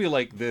a movie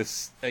like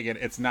this, again,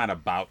 it's not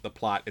about the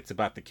plot. It's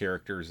about the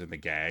characters and the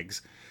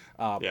gags.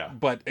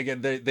 But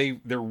again,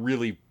 there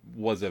really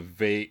was a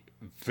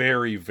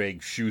very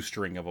vague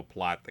shoestring of a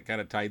plot that kind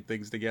of tied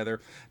things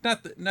together.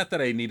 Not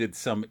that I needed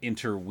some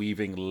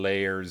interweaving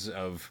layers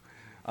of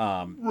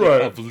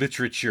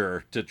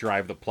literature to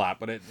drive the plot,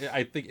 but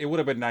I think it would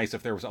have been nice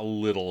if there was a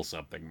little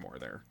something more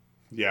there.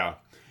 Yeah.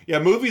 Yeah,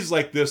 movies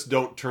like this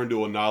don't turn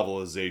to a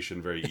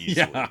novelization very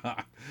easily.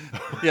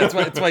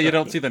 That's why you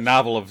don't see the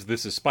novel of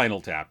This Is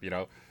Spinal Tap,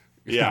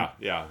 Yeah,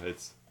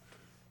 it's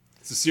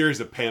a series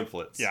of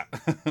pamphlets. Yeah.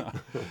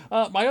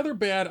 My other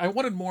bad, I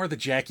wanted more of the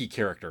Jackie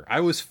character.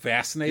 I was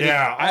fascinated.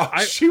 Yeah,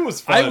 she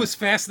was fun. I was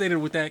fascinated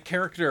with that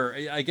character.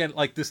 Again,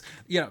 like this,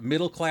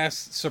 middle-class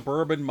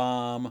suburban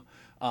mom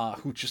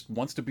who just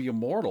wants to be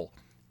immortal.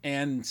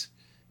 And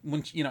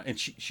when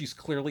she's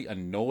clearly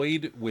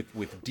annoyed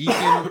with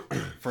Deacon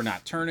for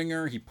not turning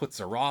her. He puts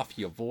her off.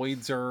 He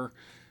avoids her.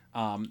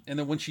 And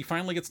then when she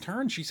finally gets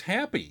turned, she's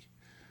happy.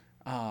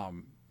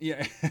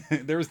 Yeah,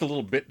 there was the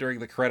little bit during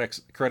the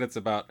credits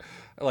about,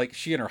 like,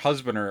 she and her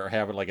husband are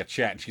having, like, a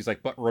chat, and she's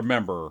like, but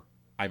remember,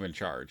 I'm in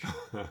charge.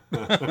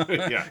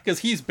 Yeah. Because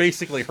he's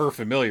basically her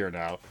familiar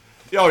now.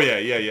 Oh,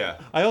 yeah.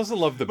 I also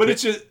love the bit.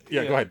 It's just...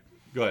 Yeah, go ahead.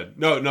 Go ahead.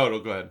 No,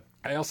 go ahead.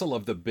 I also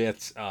love the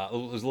bit, it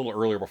was a little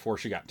earlier before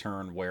she got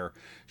turned, where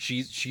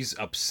she's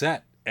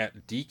upset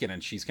at Deacon,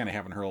 and she's kind of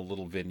having her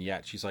little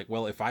vignette. She's like,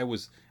 well, if I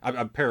was...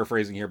 I'm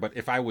paraphrasing here, but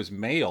if I was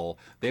male,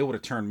 they would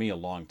have turned me a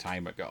long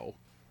time ago.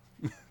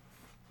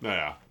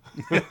 Yeah.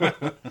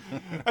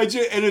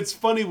 And it's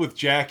funny with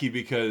Jackie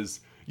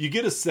because you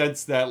get a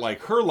sense that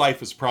like her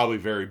life is probably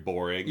very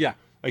boring. Yeah.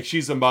 Like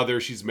she's a mother,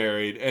 she's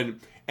married, and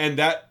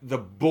that the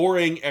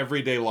boring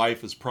everyday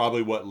life is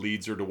probably what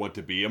leads her to want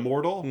to be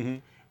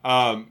immortal.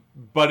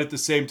 But at the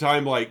same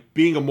time, like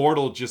being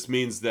immortal just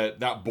means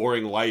that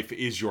boring life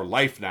is your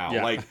life now.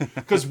 Yeah. Like,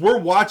 because we're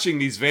watching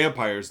these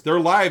vampires, their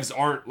lives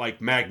aren't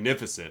like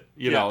magnificent.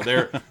 You know,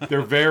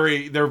 they're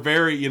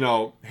very you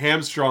know,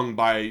 hamstrung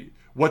by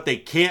what they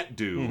can't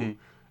do.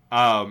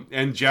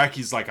 And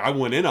Jackie's like, I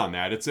went in on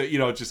that. It's a, you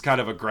know, just kind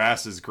of a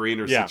grass is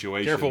greener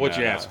situation. Careful what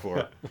you ask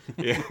for.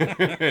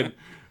 Yeah.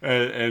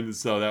 and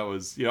so that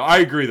was, you know, I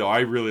agree though.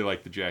 I really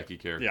like the Jackie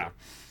character. Yeah.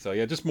 So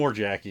yeah, just more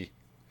Jackie.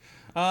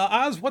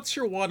 Oz, what's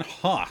your one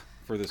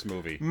for this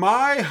movie?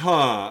 My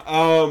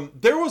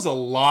there was a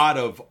lot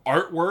of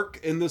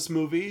artwork in this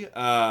movie.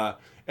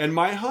 And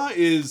my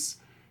is,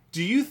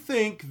 do you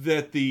think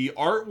that the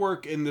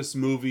artwork in this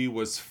movie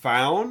was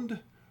found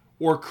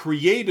or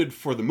created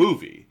for the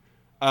movie?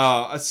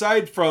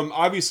 Aside from,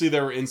 obviously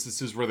there were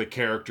instances where the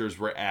characters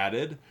were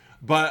added,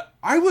 but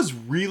I was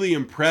really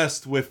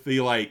impressed with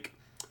the like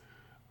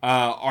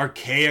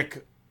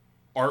archaic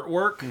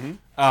artwork.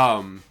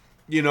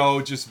 You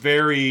know, just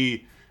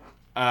very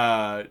you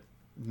know,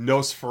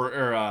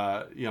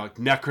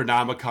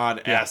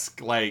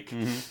 Necronomicon-esque, like,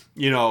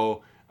 you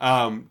know,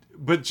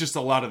 but just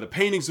a lot of the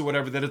paintings or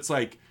whatever, that it's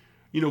like,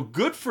 you know,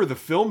 good for the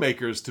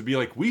filmmakers to be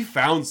like, we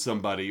found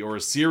somebody or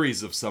a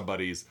series of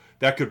somebodies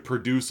that could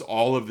produce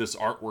all of this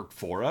artwork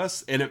for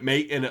us, and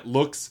it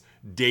looks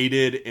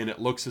dated and it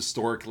looks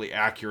historically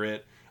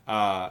accurate.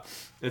 And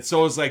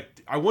so it's like,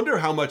 I wonder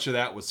how much of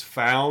that was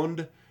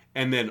found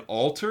and then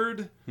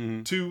altered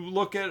to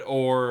look at,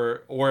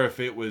 or if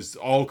it was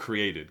all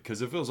created.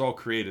 Because if it was all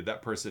created,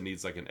 that person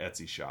needs like an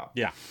Etsy shop.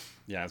 Yeah,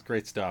 it's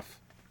great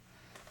stuff.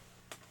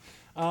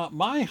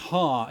 My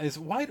is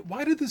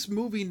why did this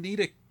movie need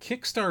a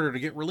Kickstarter to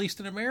get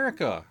released in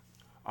America?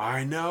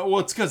 I know.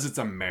 Well, it's because it's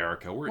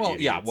America. We're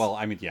idiots. Yeah. Well,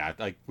 I mean, yeah,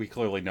 like we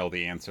clearly know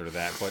the answer to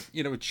that, but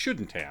you know, it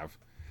shouldn't have.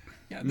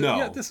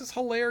 Yeah, this is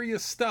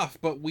hilarious stuff,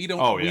 but we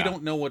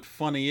don't know what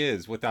funny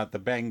is without the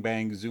bang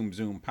bang zoom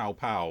zoom pow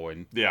pow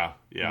and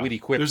witty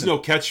quips. There's no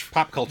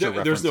pop culture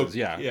references.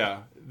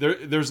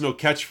 There's no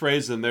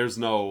catchphrase and there's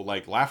no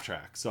like laugh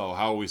track. So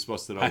how are we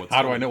supposed to know what's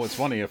how do I know what's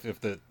funny if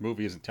the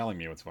movie isn't telling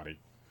me what's funny?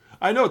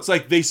 I know, it's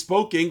like they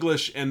spoke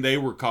English and they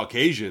were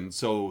Caucasian,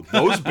 so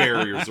those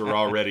barriers are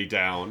already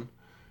down.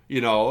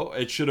 You know,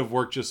 it should have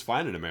worked just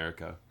fine in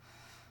America.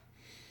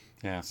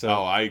 Yeah. So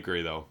I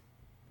agree though.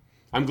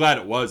 I'm glad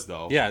it was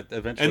though. Yeah,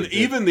 eventually.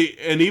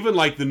 And even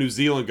like the New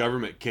Zealand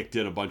government kicked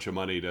in a bunch of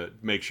money to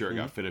make sure it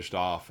got finished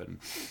off, and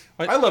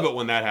I love it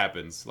when that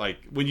happens. Like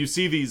when you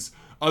see these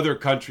other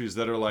countries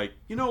that are like,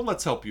 you know,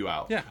 let's help you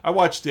out. Yeah. I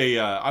watched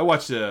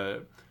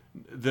the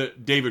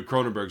David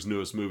Cronenberg's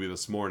newest movie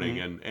this morning,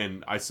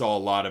 and I saw a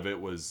lot of it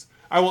was,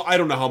 I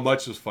don't know how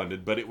much was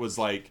funded, but it was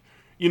like,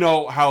 you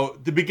know how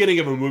the beginning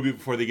of a movie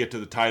before they get to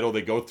the title,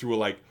 they go through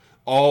like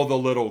all the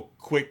little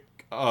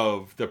quick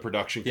of the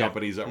production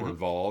companies that were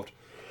involved.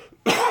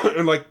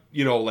 And like,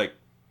 you know, like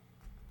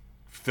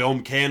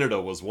Film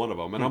Canada was one of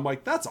them, and I'm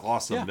like, that's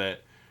awesome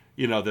that,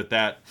 you know,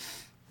 that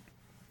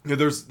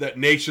there's that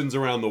nations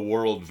around the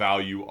world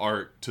value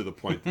art to the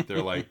point that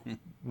they're like,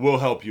 we'll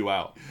help you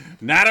out.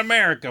 Not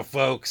America,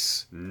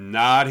 folks.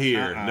 Not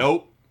here.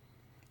 Nope.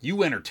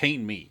 You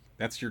entertain me.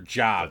 That's your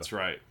job. That's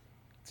right.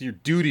 It's your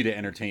duty to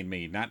entertain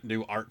me, not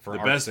do art for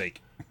art's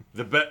sake.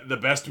 The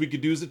best we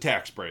could do is a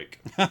tax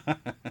break.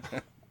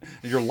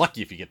 You're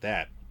lucky if you get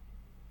that.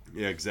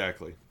 Yeah,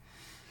 exactly.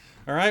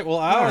 All right, well,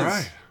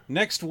 Oz,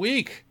 next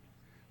week,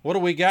 what do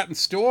we got in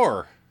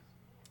store?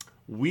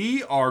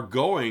 We are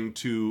going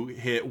to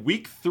hit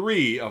week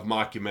 3 of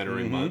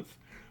Mockumentary Month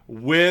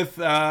with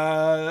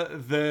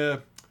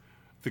the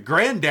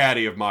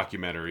granddaddy of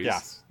mockumentaries.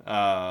 Yes.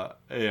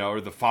 You know,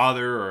 or the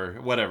father or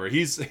whatever.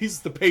 He's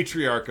the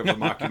patriarch of the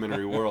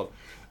mockumentary world.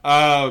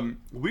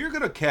 We're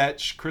going to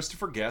catch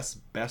Christopher Guest's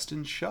Best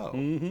in Show.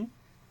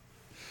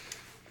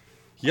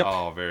 Yep.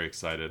 Oh, very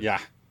excited. Yeah.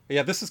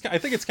 Yeah, I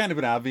think it's kind of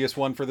an obvious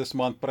one for this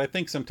month, but I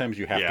think sometimes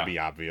you have to be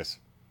obvious.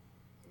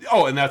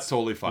 Oh, and that's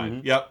totally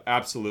fine. Yep,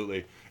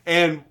 absolutely.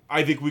 And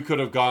I think we could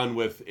have gone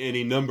with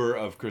any number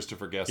of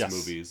Christopher Guest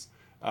movies.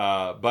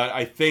 But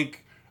I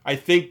think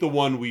the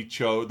one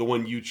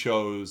you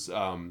chose,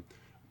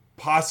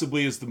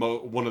 possibly is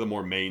one of the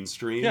more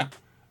mainstream.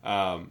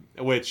 Yeah.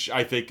 Which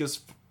I think is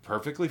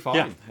perfectly fine.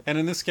 Yeah. And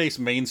in this case,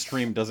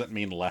 mainstream doesn't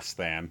mean less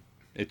than.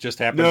 It just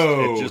happens.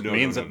 It just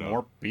means that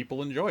more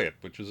people enjoy it,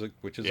 which is a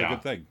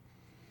good thing.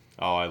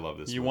 Oh, I love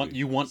this. You want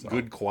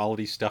good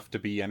quality stuff to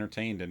be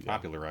entertained and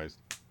popularized.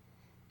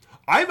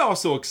 I'm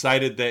also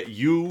excited that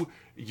you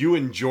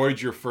enjoyed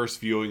your first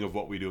viewing of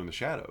What We Do in the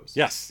Shadows.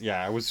 Yes,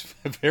 yeah, I was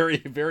very,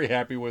 very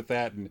happy with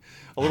that, and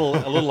a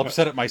little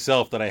upset at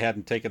myself that I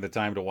hadn't taken the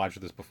time to watch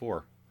this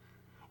before.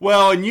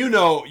 Well, and you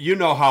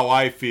know how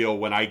I feel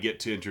when I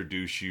get to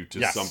introduce you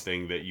to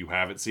something that you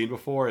haven't seen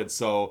before, and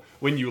so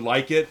when you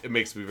like it, it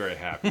makes me very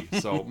happy.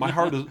 So my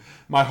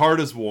heart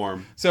is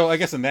warm. So I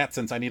guess in that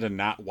sense, I need to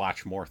not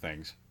watch more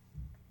things.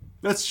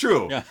 That's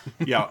true.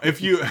 Yeah.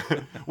 If you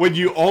when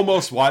you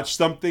almost watch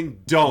something,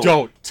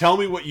 don't tell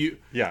me what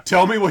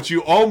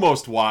you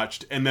almost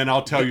watched, and then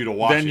I'll tell you to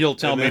watch. Then you'll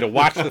tell me to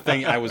watch the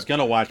thing I was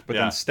gonna watch, but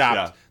then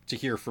stopped to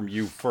hear from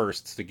you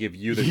first to give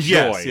you the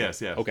joy.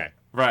 Yes. Okay.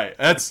 Right.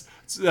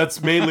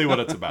 That's mainly what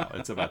it's about.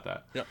 It's about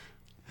that. Yep.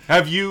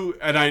 Have you?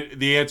 And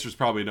the answer is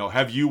probably no.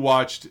 Have you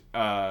watched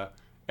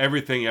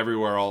Everything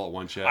Everywhere All at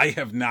Once yet? I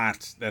have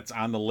not. That's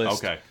on the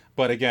list. Okay.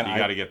 But again, you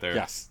got to get there.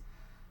 Yes.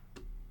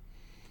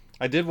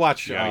 I did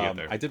watch.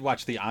 I did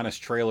watch the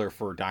honest trailer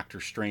for Doctor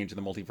Strange in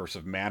the Multiverse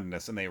of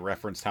Madness, and they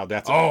referenced how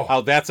that's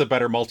a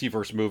better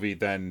multiverse movie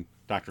than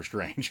Doctor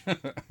Strange.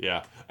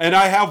 Yeah, and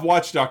I have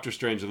watched Doctor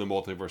Strange in the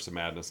Multiverse of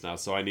Madness now,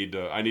 so I need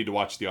to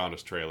watch the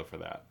honest trailer for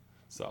that.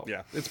 So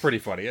yeah, it's pretty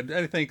funny.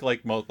 I think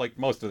like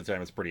most of the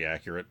time, it's pretty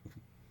accurate.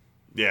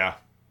 Yeah.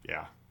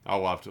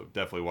 I'll have to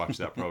definitely watch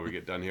that before we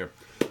get done here.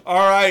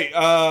 All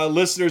right,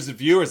 listeners and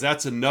viewers,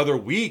 that's another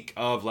week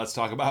of Let's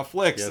Talk About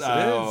Flicks. Yes,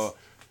 it is.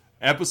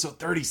 Episode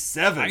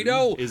 37 I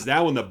know. is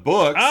now in the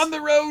books. On the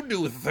road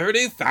to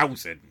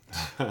 30,000.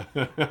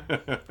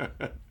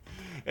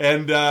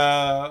 And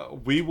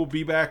we will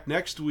be back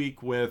next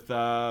week with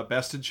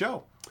Best in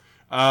Show.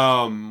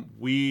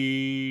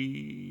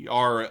 We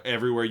are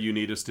everywhere you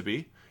need us to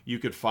be. You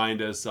could find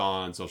us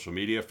on social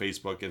media,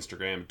 Facebook,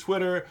 Instagram,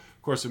 Twitter.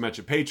 Of course, we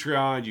mentioned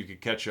Patreon. You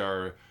could catch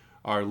our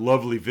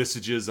lovely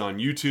visages on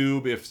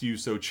YouTube if you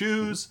so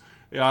choose.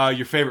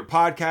 Your favorite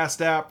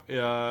podcast app,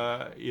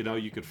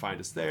 you could find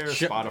us there.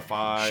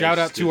 Spotify. Shout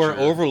out to our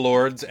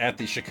overlords at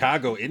the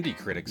Chicago Indie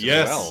Critics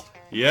as well.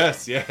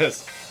 Yes.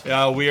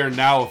 We are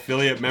now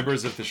affiliate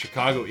members of the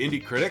Chicago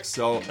Indie Critics.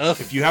 So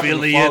if you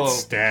happen to follow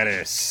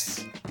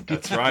status.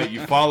 That's right.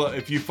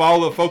 If you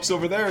follow the folks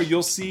over there,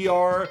 you'll see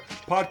our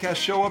podcast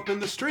show up in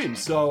the stream.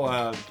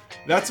 So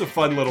that's a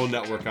fun little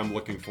network I'm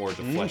looking forward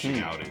to fleshing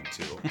out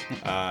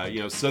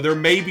into. So there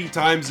may be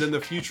times in the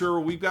future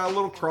where we've got a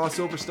little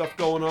crossover stuff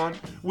going on.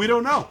 We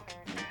don't know.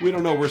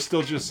 We're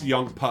still just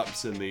young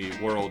pups in the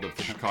world of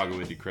the Chicago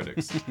Indie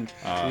Critics.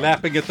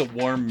 Lapping at the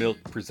warm milk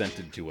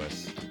presented to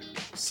us.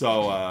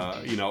 So,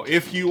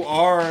 if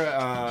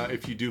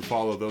you do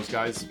follow those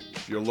guys,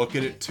 you're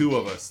looking at two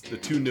of us, the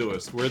two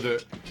newest. We're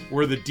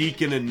the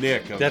Deacon and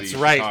Nick of That's the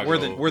right.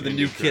 Chicago We're the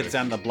new Indie kids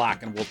on the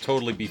block, and we'll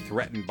totally be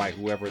threatened by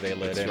whoever they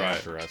let in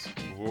after us.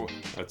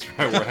 That's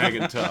right. We're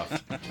hanging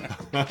tough.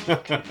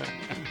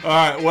 All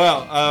right.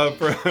 Well,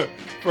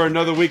 for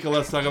another week of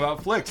Let's Talk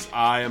About Flicks,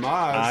 I am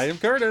Oz. I am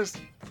Curtis.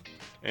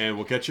 And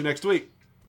we'll catch you next week.